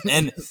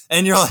 and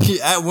you're like,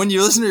 when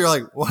you listen to it, you're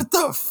like, what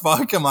the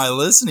fuck am I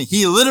listening?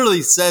 He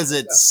literally says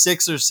it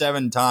 6 or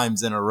 7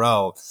 times in a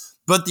row,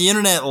 but the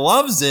internet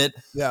loves it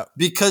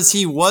because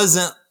he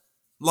wasn't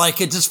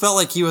like, it just felt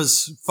like he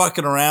was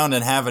fucking around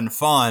and having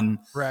fun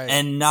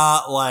and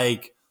not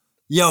like,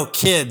 yo,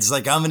 kids,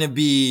 like, I'm going to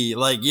be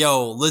like,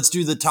 yo, let's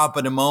do the top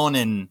of the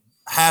morning,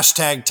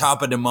 hashtag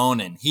top of the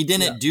morning. He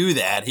didn't do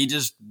that. He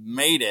just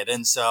made it.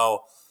 And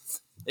so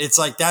it's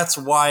like, that's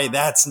why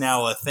that's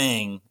now a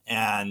thing.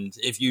 And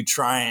if you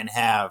try and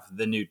have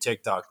the new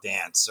TikTok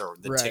dance or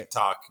the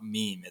TikTok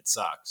meme, it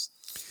sucks.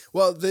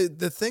 Well, the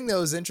thing that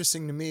was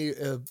interesting to me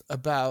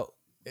about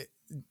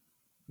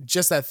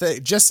just that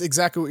thing, just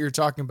exactly what you're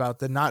talking about,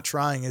 the not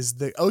trying, is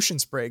the Ocean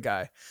Spray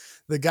guy.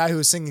 The guy who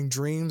was singing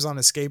Dreams on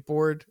a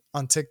skateboard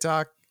on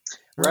TikTok.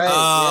 Right.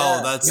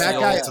 Oh, that's that the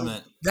guy,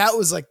 ultimate. That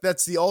was like,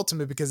 that's the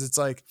ultimate, because it's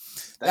like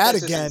that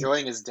again,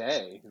 enjoying his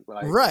day.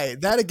 Like,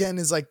 right. That again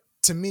is like,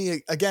 to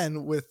me,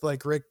 again, with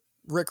like Rick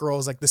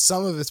rolls, like the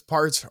sum of its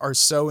parts are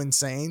so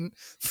insane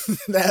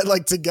that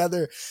like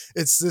together,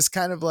 it's this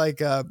kind of like,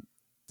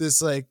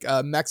 this like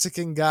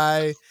Mexican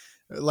guy,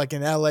 like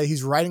in LA,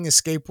 he's riding a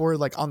skateboard,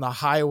 like on the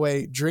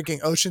highway,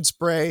 drinking Ocean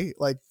Spray,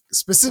 like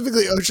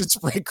specifically Ocean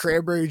Spray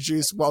cranberry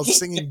juice while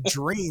singing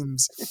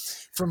Dreams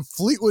from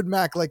Fleetwood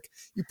Mac. Like,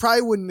 you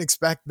probably wouldn't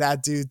expect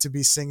that dude to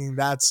be singing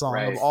that song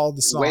of all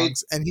the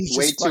songs. And he's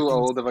way just too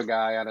old of a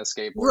guy on a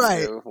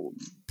skateboard. Too.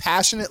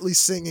 Passionately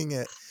singing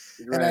it.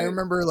 And I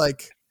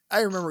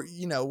remember,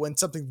 you know, when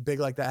something big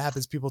like that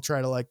happens, people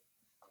try to like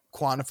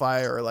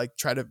quantify or like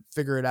try to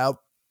figure it out.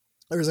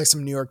 there was like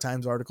some New York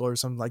Times article or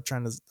something like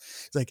trying to,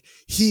 it's like,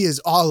 he is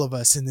all of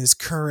us in this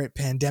current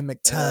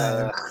pandemic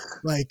time.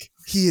 Like,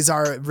 he is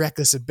our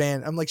reckless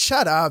abandon. I'm like,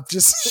 shut up.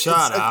 Just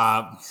Shut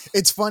up.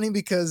 It's funny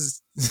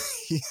because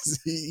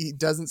he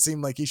doesn't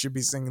seem like he should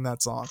be singing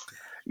that song.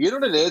 You know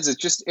what it is?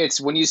 It's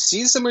when you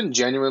see someone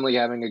genuinely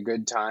having a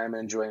good time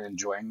and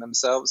enjoying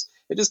themselves,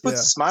 it just puts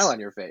a smile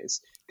on your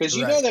face. Because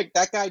you know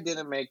that guy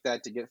didn't make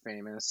that to get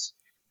famous.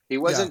 He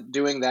wasn't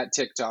doing that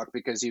TikTok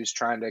because he was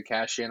trying to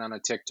cash in on a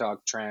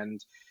TikTok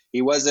trend.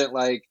 He wasn't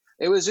like,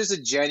 it was just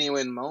a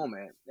genuine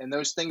moment. And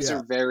those things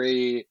are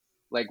very,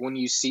 like, when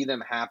you see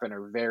them happen,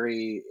 are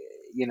very,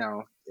 you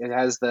know, it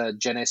has the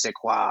je ne sais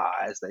quoi,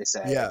 as they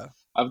say. Yeah.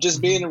 Of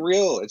just being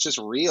real. It's just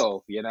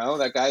real, you know?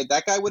 That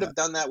guy would have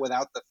done that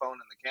without the phone and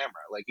the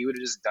camera. Like, he would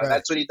have just done,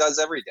 that's what he does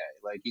every day.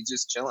 Like, he's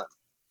just chilling.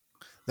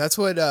 That's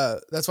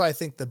why I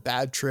think the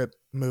Bad Trip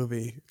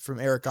movie from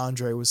Eric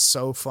Andre was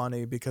so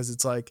funny, because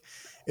it's like,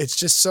 it's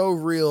just so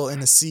real in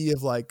a sea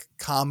of like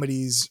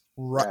comedies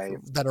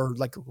that are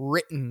like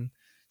written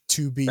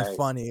to be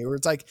funny. Or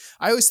it's like,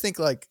 I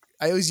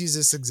always use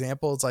this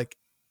example. It's like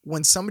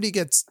when somebody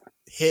gets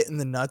hit in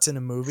the nuts in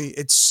a movie,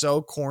 it's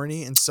so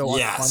corny and so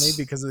unfunny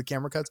because of the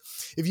camera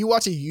cuts. If you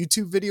watch a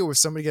YouTube video where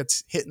somebody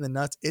gets hit in the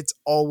nuts, it's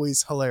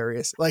always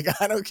hilarious. Like,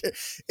 I don't care.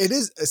 It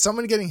is,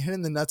 someone getting hit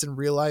in the nuts in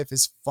real life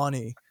is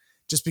funny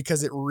just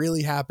because it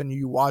really happened.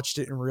 You watched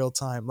it in real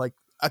time. Like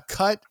a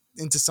cut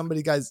into some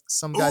guy's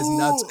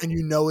nuts and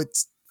you know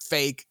it's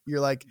fake. You're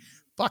like,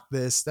 fuck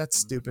this. That's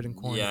stupid and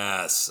corny.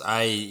 Yes.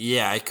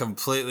 I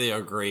completely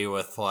agree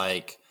with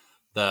like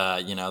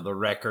the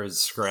record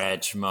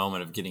scratch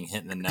moment of getting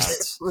hit in the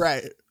nuts.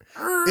 Right.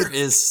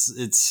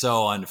 It's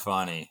so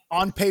unfunny.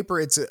 On paper,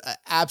 it's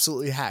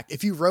absolutely hack.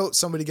 If you wrote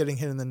somebody getting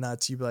hit in the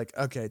nuts, you'd be like,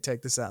 okay,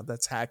 take this out.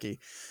 That's hacky.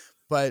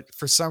 But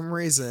for some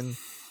reason,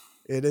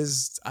 it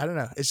is, I don't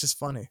know. It's just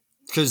funny.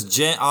 Because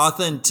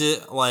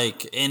authentic,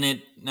 like in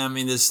it, I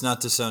mean, this is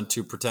not to sound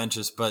too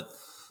pretentious, but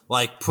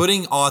like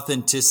putting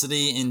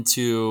authenticity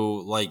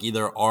into like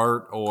either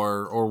art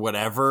or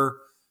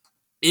whatever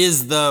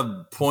is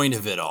the point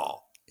of it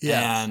all.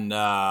 Yeah. And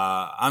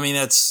I mean,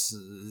 that's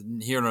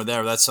here nor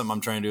there. That's something I'm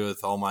trying to do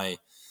with all my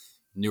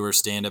newer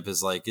stand-up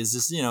is like, is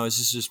this, is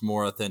this just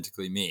more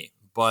authentically me?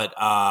 But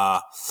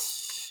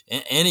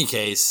in any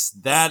case,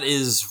 that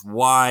is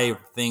why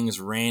things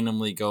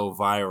randomly go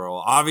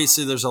viral.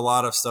 Obviously, there's a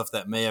lot of stuff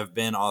that may have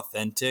been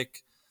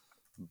authentic,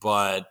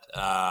 but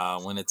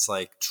when it's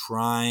like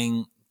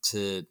trying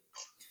to,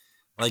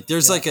 like,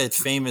 there's like a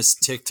famous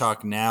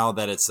TikTok now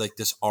that it's like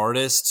this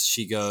artist.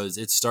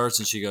 It starts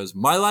and she goes,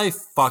 "My life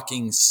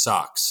fucking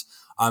sucks.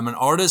 I'm an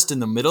artist in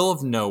the middle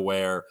of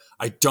nowhere.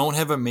 I don't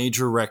have a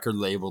major record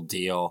label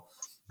deal.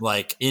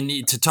 Like,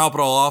 to top it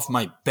all off,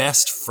 my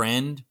best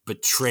friend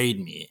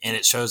betrayed me." And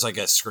it shows like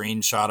a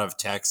screenshot of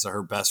text of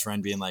her best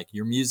friend being like,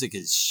 "Your music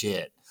is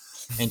shit."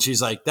 And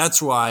she's like,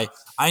 "That's why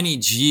I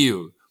need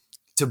you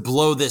to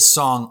blow this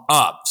song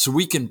up so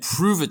we can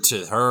prove it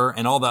to her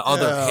and all the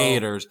other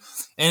haters."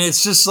 And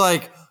it's just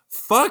like,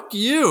 fuck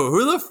you.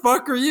 Who the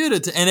fuck are you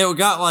to? And it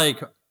got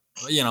like,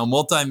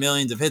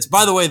 multi-millions of hits.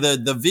 By the way,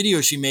 the video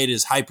she made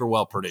is hyper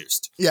well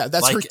produced. Yeah,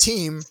 that's like, her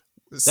team.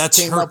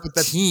 That's her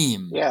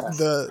team. Yeah,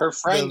 her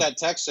friend that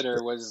texted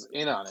her was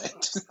in on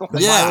it.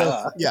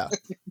 Yeah.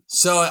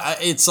 So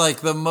it's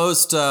like the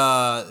most.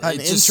 An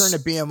intern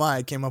at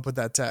BMI came up with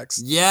that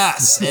text.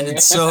 Yes, and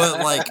it's so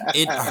like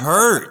it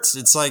hurts.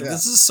 It's like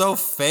this is so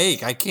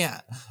fake. I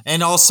can't.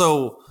 And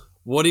also,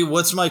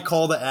 what's my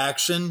call to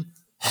action?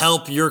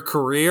 Help your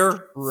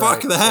career? Right.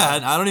 Fuck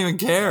that. I don't even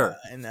care.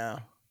 I know.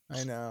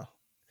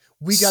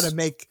 We got to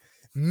make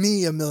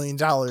me $1 million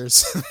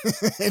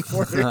in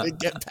order to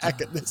get back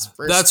at this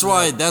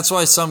person. That's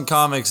why some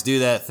comics do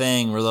that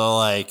thing where they're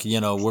like,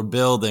 we're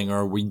building,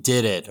 or we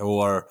did it,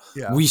 or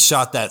we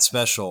shot that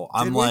special.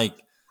 I'm like,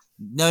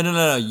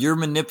 no. You're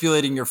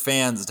manipulating your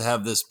fans to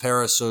have this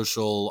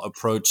parasocial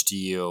approach to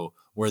you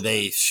where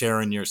they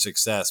share in your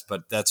success,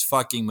 but that's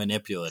fucking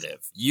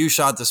manipulative. You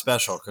shot the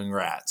special.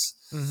 Congrats.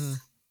 Mm-hmm.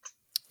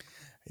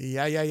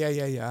 Yeah.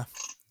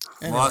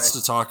 Anyway. Lots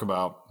to talk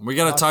about. We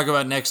got to talk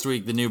about next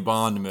week, the new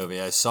Bond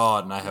movie. I saw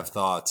it and I have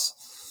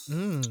thoughts. I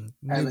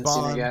haven't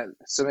seen it yet,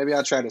 so maybe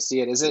I'll try to see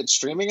it. Is it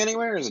streaming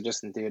anywhere, or is it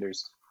just in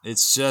theaters?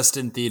 It's just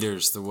in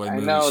theaters. The way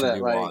movies should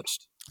be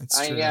watched.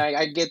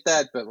 I get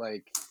that, but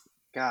like,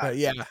 God. But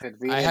yeah,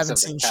 I haven't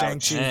seen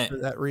Shang-Chi for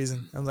that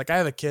reason. I'm like, I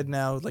have a kid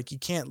now. Like, you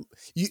can't.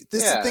 This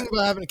is the thing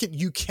about having a kid.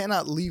 You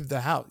cannot leave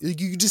the house.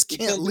 You just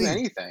can't leave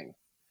anything.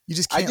 You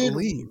just can't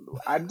leave.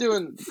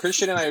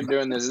 Christian and I are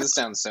doing this. This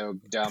sounds so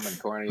dumb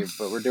and corny,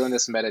 but we're doing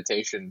this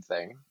meditation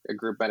thing, a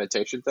group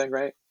meditation thing,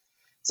 right?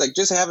 It's like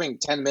just having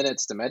 10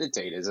 minutes to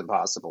meditate is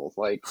impossible.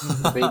 Like,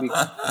 maybe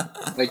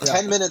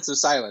 10 minutes of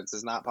silence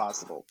is not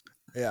possible.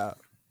 Yeah.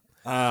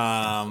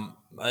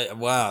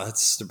 Wow,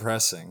 that's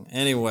depressing.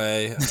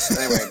 Anyway,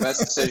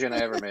 best decision I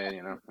ever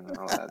made,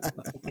 all that.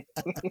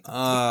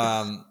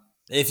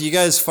 If you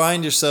guys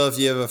find yourself,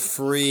 you have a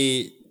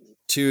free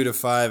 2 to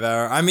 5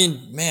 hour. I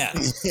mean, man.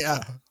 Yeah.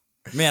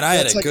 Man, I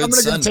had a good I'm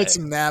gonna Sunday. go take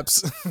some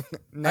naps.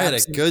 I had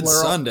a good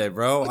Sunday,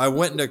 bro. I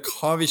went into a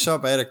coffee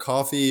shop. I had a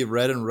coffee,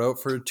 read and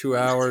wrote for 2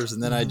 hours,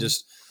 and then I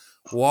just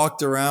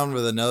walked around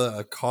with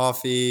a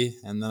coffee,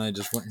 and then I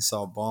just went and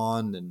saw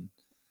Bond, and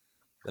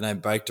then I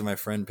biked to my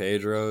friend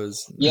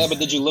Pedro's. Yeah, but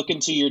did you look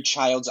into your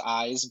child's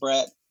eyes,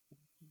 Brett?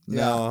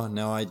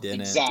 No, I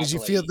didn't. Exactly. Did you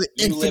feel the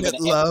You live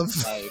infinite an love?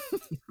 empty life.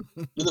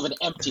 You live an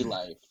empty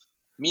life.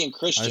 Me and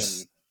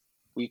Christian,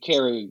 we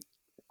carry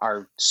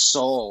our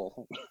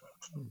soul.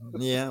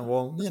 Yeah,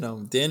 well,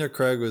 Daniel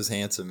Craig was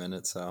handsome in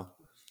it, so.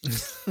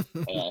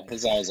 Yeah,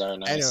 his eyes are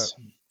nice.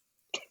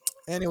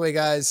 Anyway,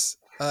 guys,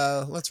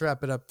 let's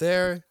wrap it up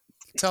there.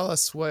 Tell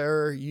us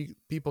where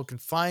people can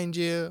find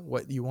you,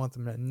 what you want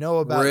them to know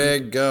about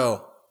Rig, you.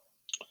 go.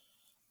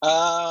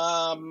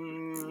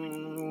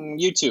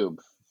 YouTube.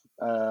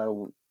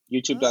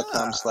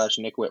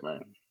 YouTube.com/Nick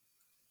Whitmer.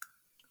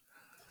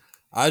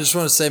 I just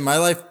want to say my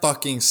life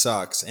fucking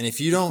sucks. And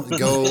if you don't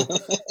go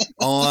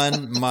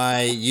on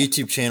my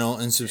YouTube channel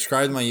and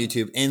subscribe to my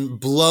YouTube and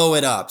blow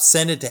it up,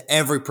 send it to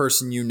every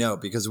person you know,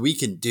 because we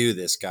can do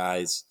this,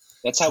 guys.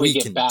 That's how we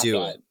get can back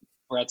do at it.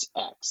 Brett's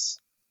ex.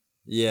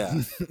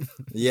 Yeah.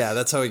 Yeah,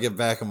 that's how we get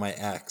back on my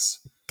ex.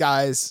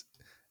 Guys,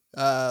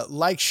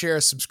 like,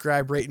 share,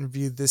 subscribe, rate, and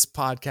review this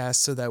podcast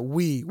so that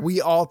we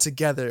all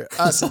together,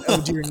 us and Oh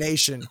Dear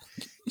Nation,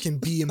 can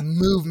be a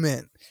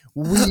movement.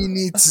 We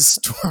need to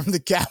storm the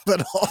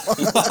Capitol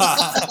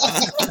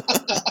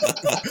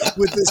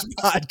with this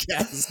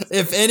podcast.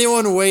 If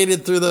anyone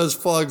waited through those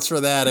plugs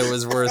for that, it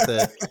was worth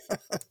it.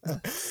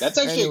 That's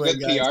actually Anyway, a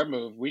good guys. PR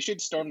move. We should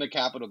storm the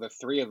Capitol, the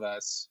three of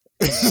us,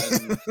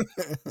 and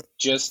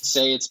just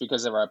say it's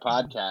because of our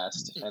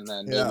podcast, and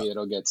then maybe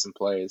it'll get some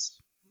plays.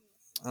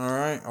 All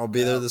right. I'll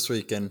be there this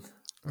weekend.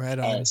 Right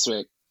on. All right,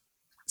 sweet.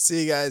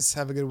 See you guys.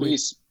 Have a good week.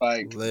 Peace.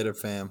 Bye. Later,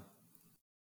 fam.